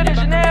 Rio de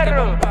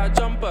Janeiro.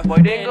 Boy,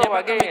 they go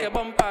again.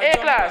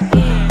 A-class.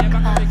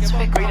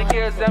 Bring the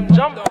girls, them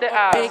jump the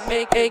ass.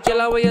 Hey,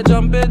 girl, where you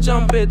jump it.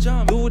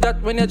 Do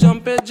that when you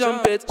jump it.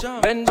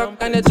 Bend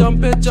back and you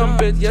jump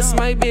it. Yes,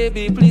 my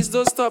baby, please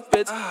don't stop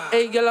it.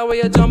 Hey, girl, where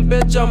you jump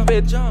it.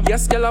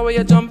 Yes, girl, where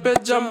you jump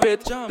it.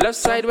 Left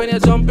side when you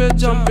jump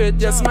it.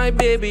 Yes, my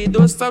baby,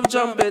 don't stop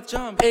jump it.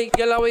 Hey,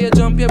 girl, where you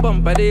jump your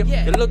bumper day.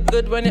 You look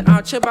good when you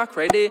arch your back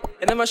ready.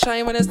 You never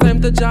shine when it's time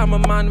to jam a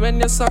man. When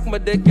you suck my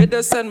dick, you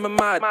just send me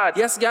mad.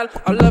 Yes, girl,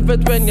 I love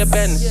it when you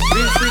bend.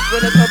 Real freak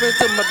when you come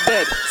into my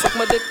bed. Suck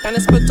my dick and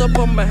it spit up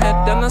on my head.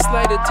 Then I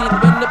slide it in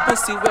when the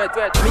pussy wet.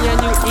 Me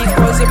and you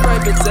equals a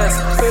private test.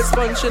 First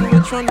function,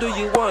 which one do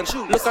you want?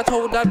 Look at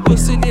how that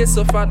pussy is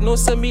so fat. No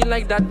see me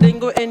like that, then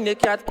go in your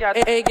cat.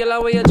 Hey,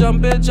 girl, where you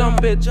jump it.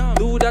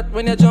 Do that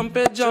when you jump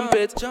it.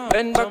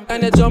 Bend back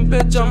and you jump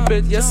it.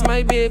 Yes,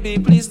 my baby,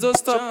 please don't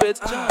stop it.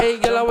 Hey,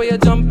 girl, where you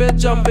jump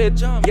it.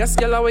 Yes,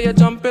 girl, where you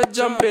jump it.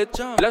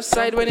 Left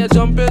side when you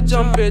jump it.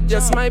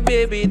 Yes, my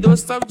baby, don't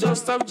stop.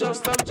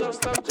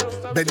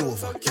 Bend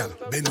over, girl,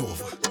 bend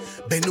over.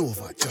 Bend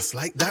over, just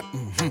like that.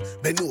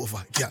 Bend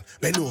over, girl,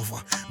 bend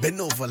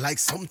over like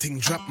something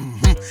drop.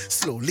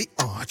 Slowly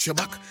arch your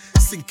back,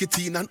 sink it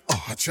in and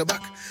arch your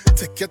back.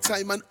 Take your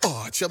time and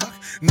arch your back.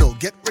 Now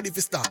get ready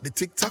to start the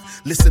tick-tock.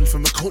 Listen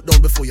from a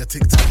countdown before you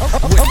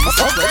tick-tock. When you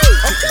start,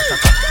 tick like a clock.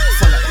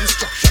 Follow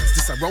instructions,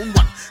 this around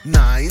 1,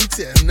 9,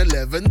 10,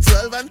 11,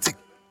 12 and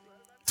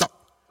tick-tock.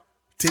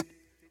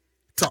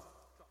 Tick-tock.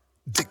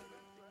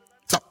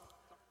 Tick-tock.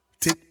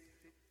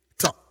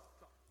 Tick-tock.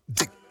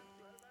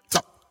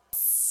 Tick-tock.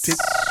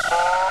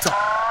 Tick-tock.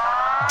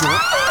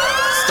 Don't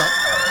stop.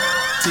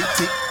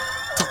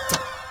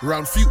 Tick-tick-tock-tock.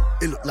 Round few,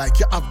 it look like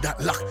you have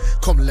that lock.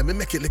 Come, let me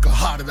make it little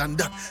harder than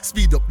that.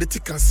 Speed up the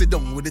tick and sit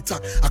down with the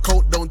talk. I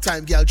count down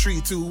time, girl,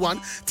 3, 2,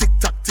 1.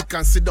 Tick-tock, tick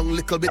and sit down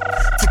little bit.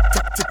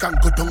 Tick-tock, tick and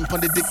go down on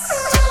the dick.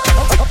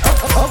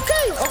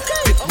 Okay.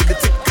 Tick with the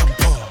tick and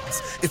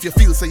pause. If you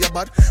feel say you're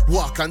bad,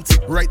 walk and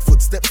tick. Right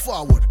foot, step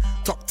forward.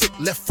 Tuck, tick,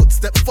 left foot,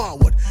 step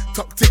forward.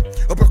 Tuck, tick,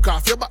 broke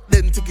off your back,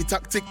 then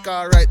ticky-tock, tick.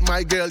 Alright,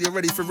 my girl, you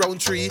ready for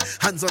round 3?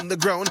 Hands on the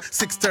ground,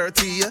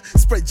 6:30.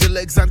 Spread your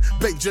legs and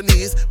bend your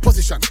knees.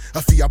 Position,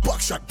 for your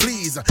back shot,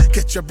 please.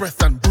 Catch your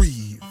breath and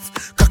breathe.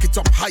 Cock it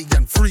up high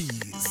and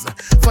freeze.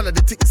 Follow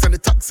the ticks and the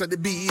tacks and the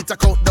beat. I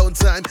count down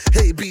time,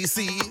 A, B,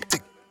 C.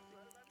 Tick,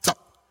 tock,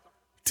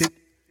 tick,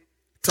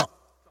 tock,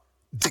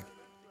 tick,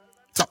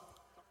 tock,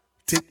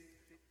 tick,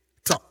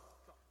 tock,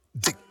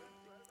 tick,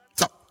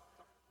 tock,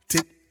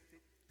 tick,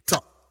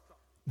 tock,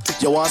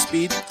 You want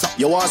speed?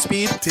 You want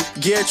speed?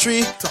 Gear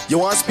 3. You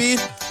want speed?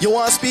 You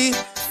want speed?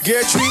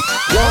 Gear 3. 1,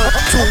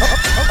 2.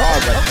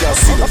 Alright,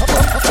 just see them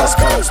pump, just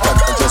balance pump,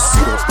 and just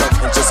see them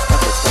pump, and just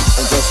pump it,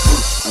 and just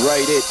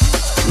ride it,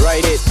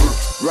 ride it,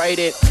 ride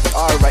it.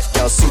 Alright,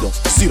 y'all see them,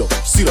 see them,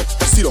 see them,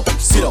 see them,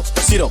 see them,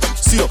 see them,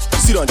 see them,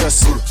 see them,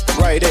 just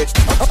ride it,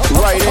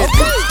 ride it.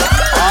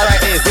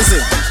 Alright, listen,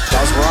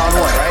 that's round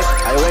 1, right?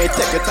 I want you to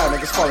take your time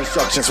and just follow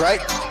instructions,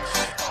 right?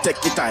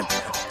 Take your time.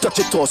 Touch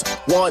your toes,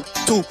 1,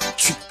 2,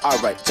 3.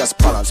 Alright, just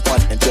balance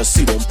one and just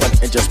sit on one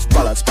and just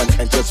balance one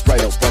and just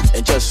ride up one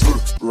and just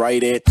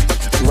ride it,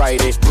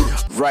 ride it,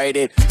 ride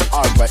it.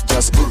 Alright,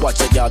 just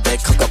watch a girl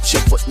that cock up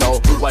shit foot now.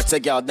 Watch a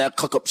girl that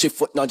cock up shit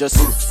foot now. Just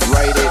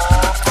ride it,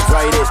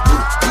 ride it,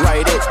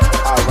 ride it.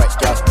 Alright,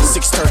 girl,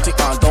 6:30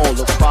 and don't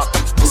look back.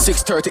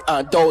 6:30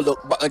 and don't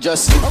look back and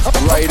just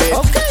ride it,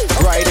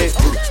 ride it,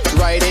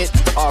 ride it.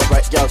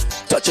 Alright, girl,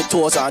 touch your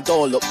toes and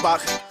don't look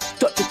back.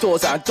 Touch your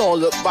toes and don't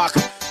look back.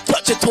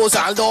 Touch your toes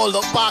and don't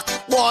look back.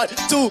 1,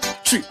 2,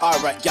 3.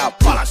 Alright, yeah,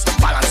 balance,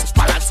 balance,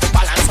 balance,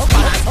 balance,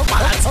 balance,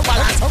 balance,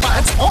 balance,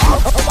 balance.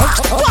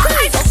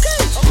 Alright,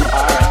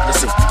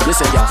 listen,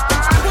 listen, y'all.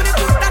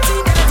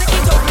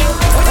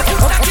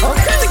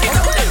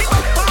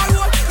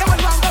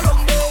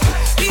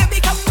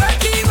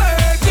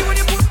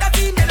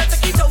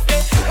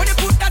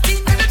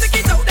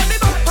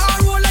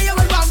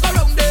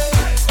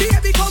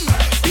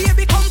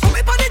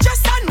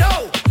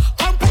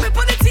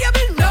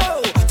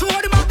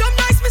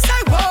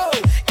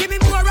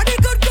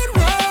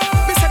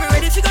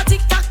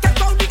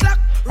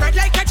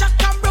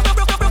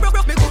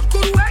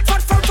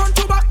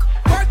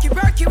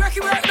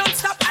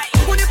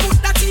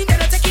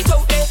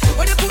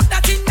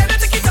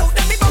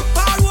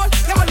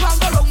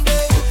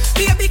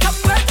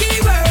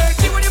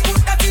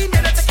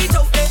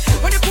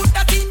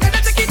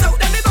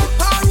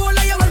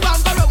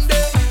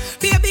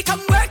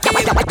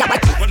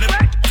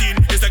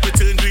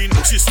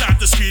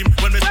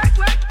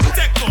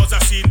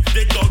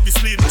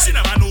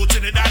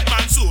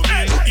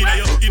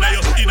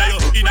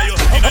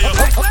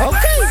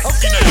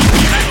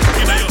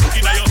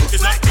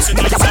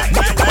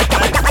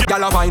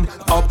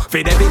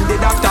 Fi the bill the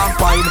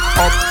doctor, wine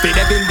up. Fi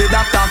the bill the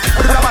doctor.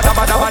 Rabba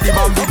dabba dabba di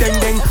bambi ding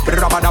ding.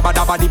 Rabba dabba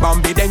dabba di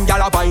bambi ding.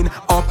 Gyal a wine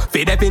up.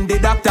 Fi the bill the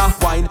doctor,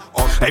 wine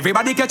up.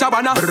 Everybody catch a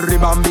banana.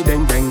 Ribambi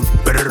ding ding.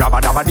 Rabba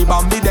dabba di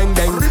bambi ding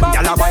ding.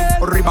 Gyal a wine.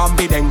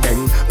 Ribambi ding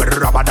ding.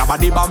 Rabba dabba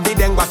di bambi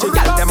ding. Watch it,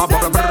 gyal dem a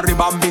bubble.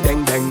 Ribambi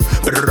ding ding.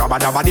 Rabba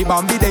dabba di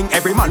bambi ding.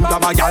 Every man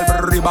love a gyal.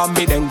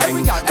 Ribambi ding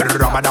ding.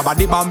 Rabba dabba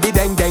di bambi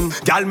ding ding.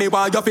 Gyal me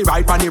want you fi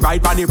ride pon the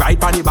ride pon the ride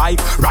pon the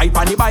bike. Ride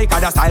pon the bike,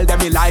 and the style dem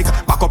me like.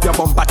 Back up your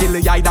bumper till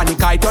the eye than the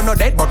kite. You're not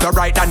dead but you're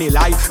right and the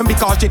lie.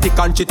 Because she tick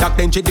and she tack,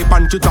 then she dip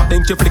and she drop,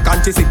 then she flick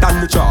and she sit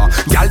on the jaw.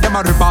 Y'all dem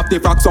a rip off the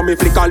frock, so me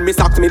flick on me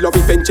socks. Me love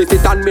it when she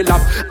sit on me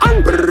lap.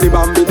 And brrrr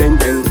bambi ding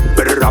ding.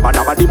 Brrrr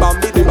dabba di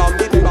bambi di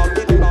bambi di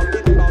bambi di bambi.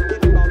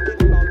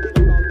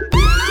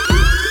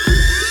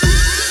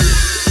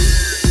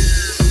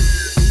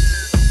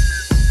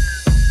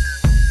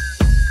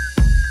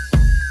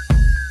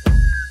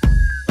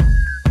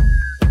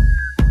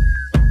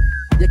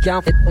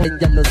 Can't fit in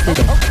yellow sit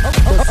down.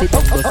 Go sit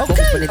down, go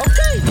bounce on it.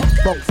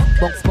 Bounce,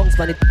 bounce, bounce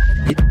on it.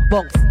 It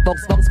bounce,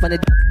 bounce, bounce on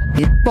it.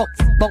 It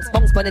bounce, bounce,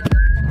 bounce on it.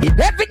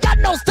 Every girl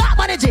now start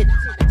manage it.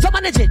 So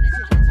manage it,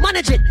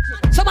 manage it.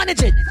 So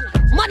manage it,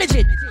 manage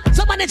it.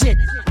 So manage it.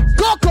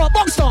 Go,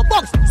 bounce down,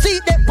 bounce. See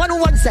them on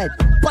one side,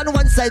 on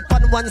one side,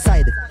 on one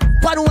side,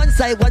 on one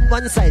side,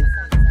 one side.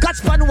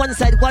 Catch on one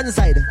side, one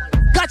side.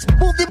 Catch,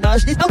 move the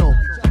nash this now.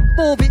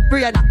 Move it,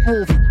 Brianna,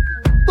 move it.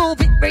 Move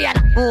it,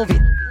 Brianna, move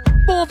it.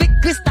 Move it,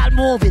 Crystal,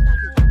 move it.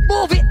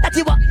 Move it,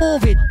 that's what,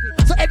 move it.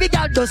 So every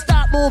girl does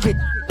start moving.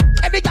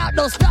 Every girl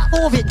does start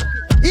moving.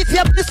 If you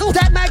have the suit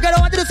that my girl, I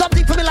want to do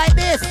something for me like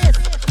this.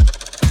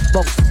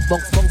 Bounce,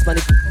 bounce, bounce, man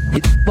it.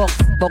 It bounce,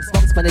 bounce,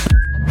 bounce, man it.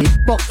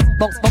 It bounce,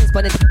 bounce, bounce,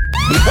 man it.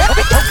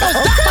 Every girl does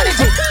start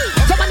manage it.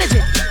 So manage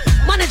it,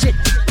 manage it.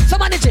 So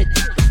manage it,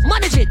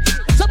 manage it.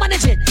 So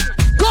manage it.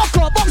 Go,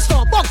 bounce,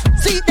 bounce.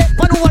 See them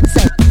on one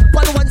side,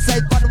 on one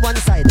side, on one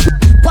side.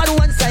 On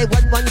one side,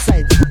 one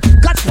side.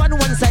 Catch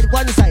one side,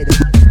 one side.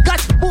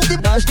 Catch, move the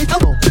nash it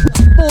up.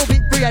 Move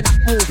it, Brianna,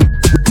 move it.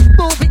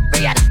 Move it,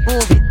 Brianna,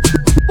 move it.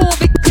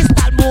 Move it,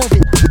 Crystal, move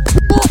it.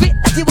 Move it,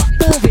 that's what,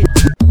 move it.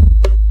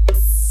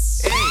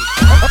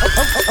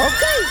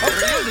 Okay.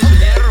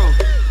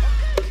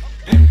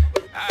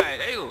 Alright,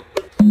 there you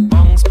go.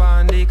 Bounce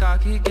pon the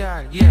cocky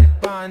gal, yeah.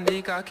 Pon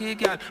the cocky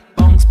gal.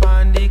 Bounce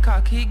pon the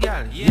cocky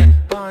gal, yeah.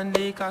 Pon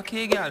the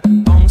cocky gal.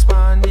 Bounce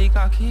pon the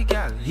cocky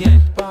gal, yeah.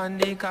 Pon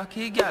the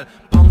cocky gal.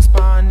 Bounce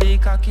pon the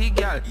cocky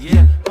gal,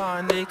 yeah.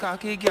 Pon the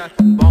cocky gal.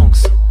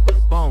 Bounce,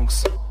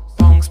 bounce,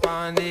 bounce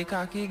pon the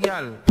cocky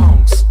gal.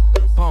 Bounce,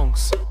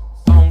 bounce,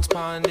 bounce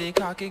pon the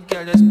cocky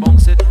gal. Just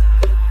bounce it.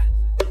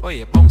 Oh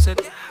yeah, bounce it.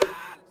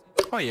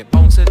 Oh yeah,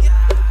 bounce it.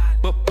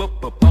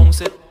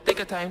 Bounce it. Take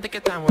your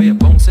time, oh yeah,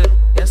 bounce it.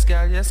 Yes,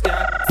 girl,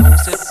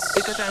 bounce it.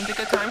 Take your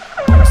time,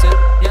 bounce it.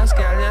 Yes,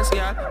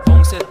 girl,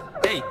 bounce it.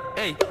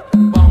 Hey,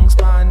 bounce. bounce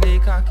pan the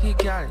cocky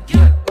gal,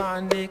 yeah,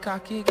 pan the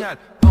cocky gal,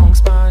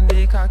 bounce pan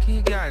the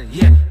cocky gal,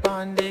 yeah,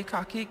 pan the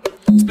cocky.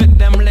 Split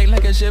them leg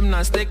like a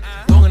gymnastic.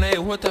 Don't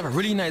know what have a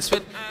really nice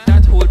fit.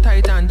 That whole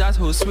tight and that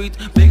whole sweet.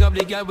 Big up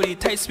the girl with the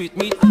tight sweet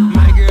meat.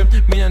 My girl,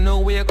 me I know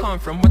where you come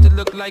from. What it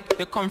look like?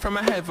 You come from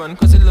a heaven.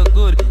 Cause it look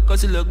good,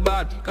 cause it look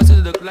bad, cause it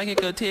look like it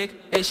could take.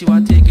 Hey, she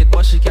want take it,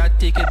 but she can't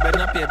take it. Better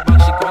not pay it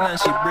back. She gone and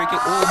she break it.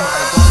 Oh my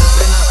god,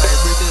 better not I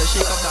break it.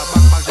 Shake up that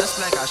back just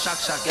like a shack,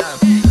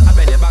 yeah. I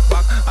bend it back,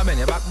 I bend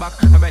it back,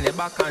 I bend it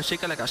back and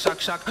shake it like a shack.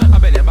 I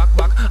bend it back,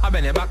 I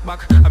bend it back,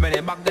 I bend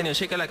it back, then you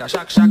shake it like a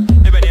shack.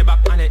 You bend it back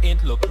and it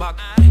ain't look back.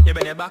 You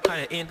bend it back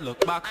and it ain't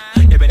look back.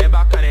 You bend it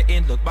back and it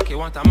ain't look back. You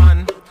want a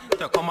man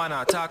to come and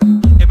attack.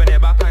 You bend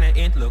it back and it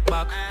ain't look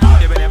back.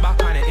 You bend it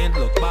back and it ain't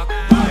look back.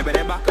 You bend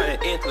it back and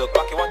it ain't look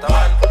back. You want a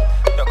man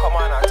to come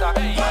and attack.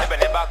 You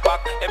bend it back,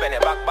 you bend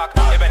it back,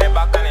 you bend it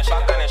back and it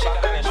shake and it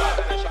shake and it shake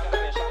and it shake.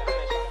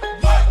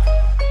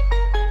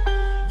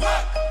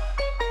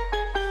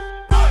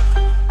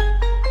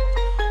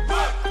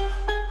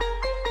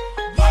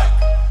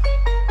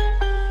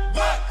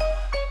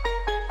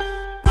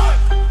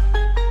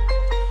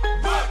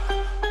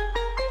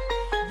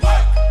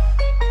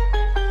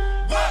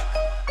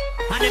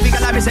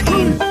 Say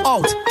in,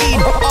 out, in,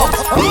 out,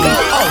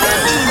 in, out,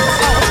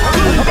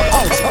 in,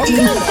 out,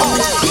 in,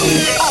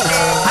 out.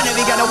 And then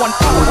we got a one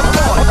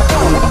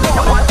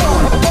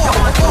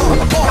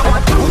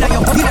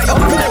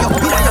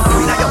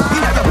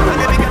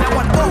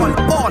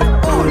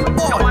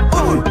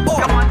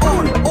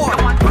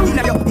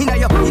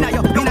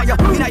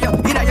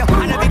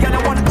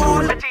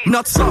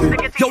not some,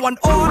 you want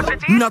all,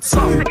 not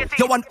some,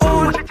 you want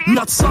all,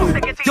 not some,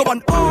 you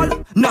want all,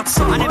 not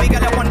some, and then we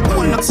got a one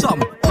all, not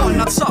some, all,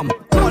 not some,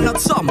 all, not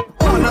some,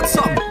 all, not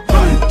some, all.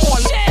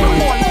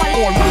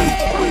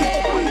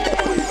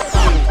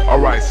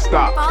 Alright,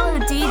 stop. Follow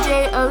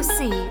DJ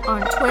OC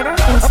on Twitter,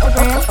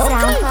 Instagram,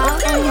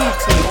 SoundCloud, and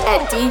YouTube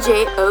at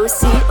DJ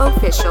OC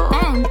Official,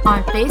 and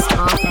on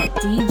Facebook at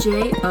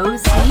DJ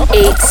OC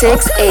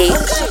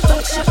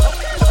 868.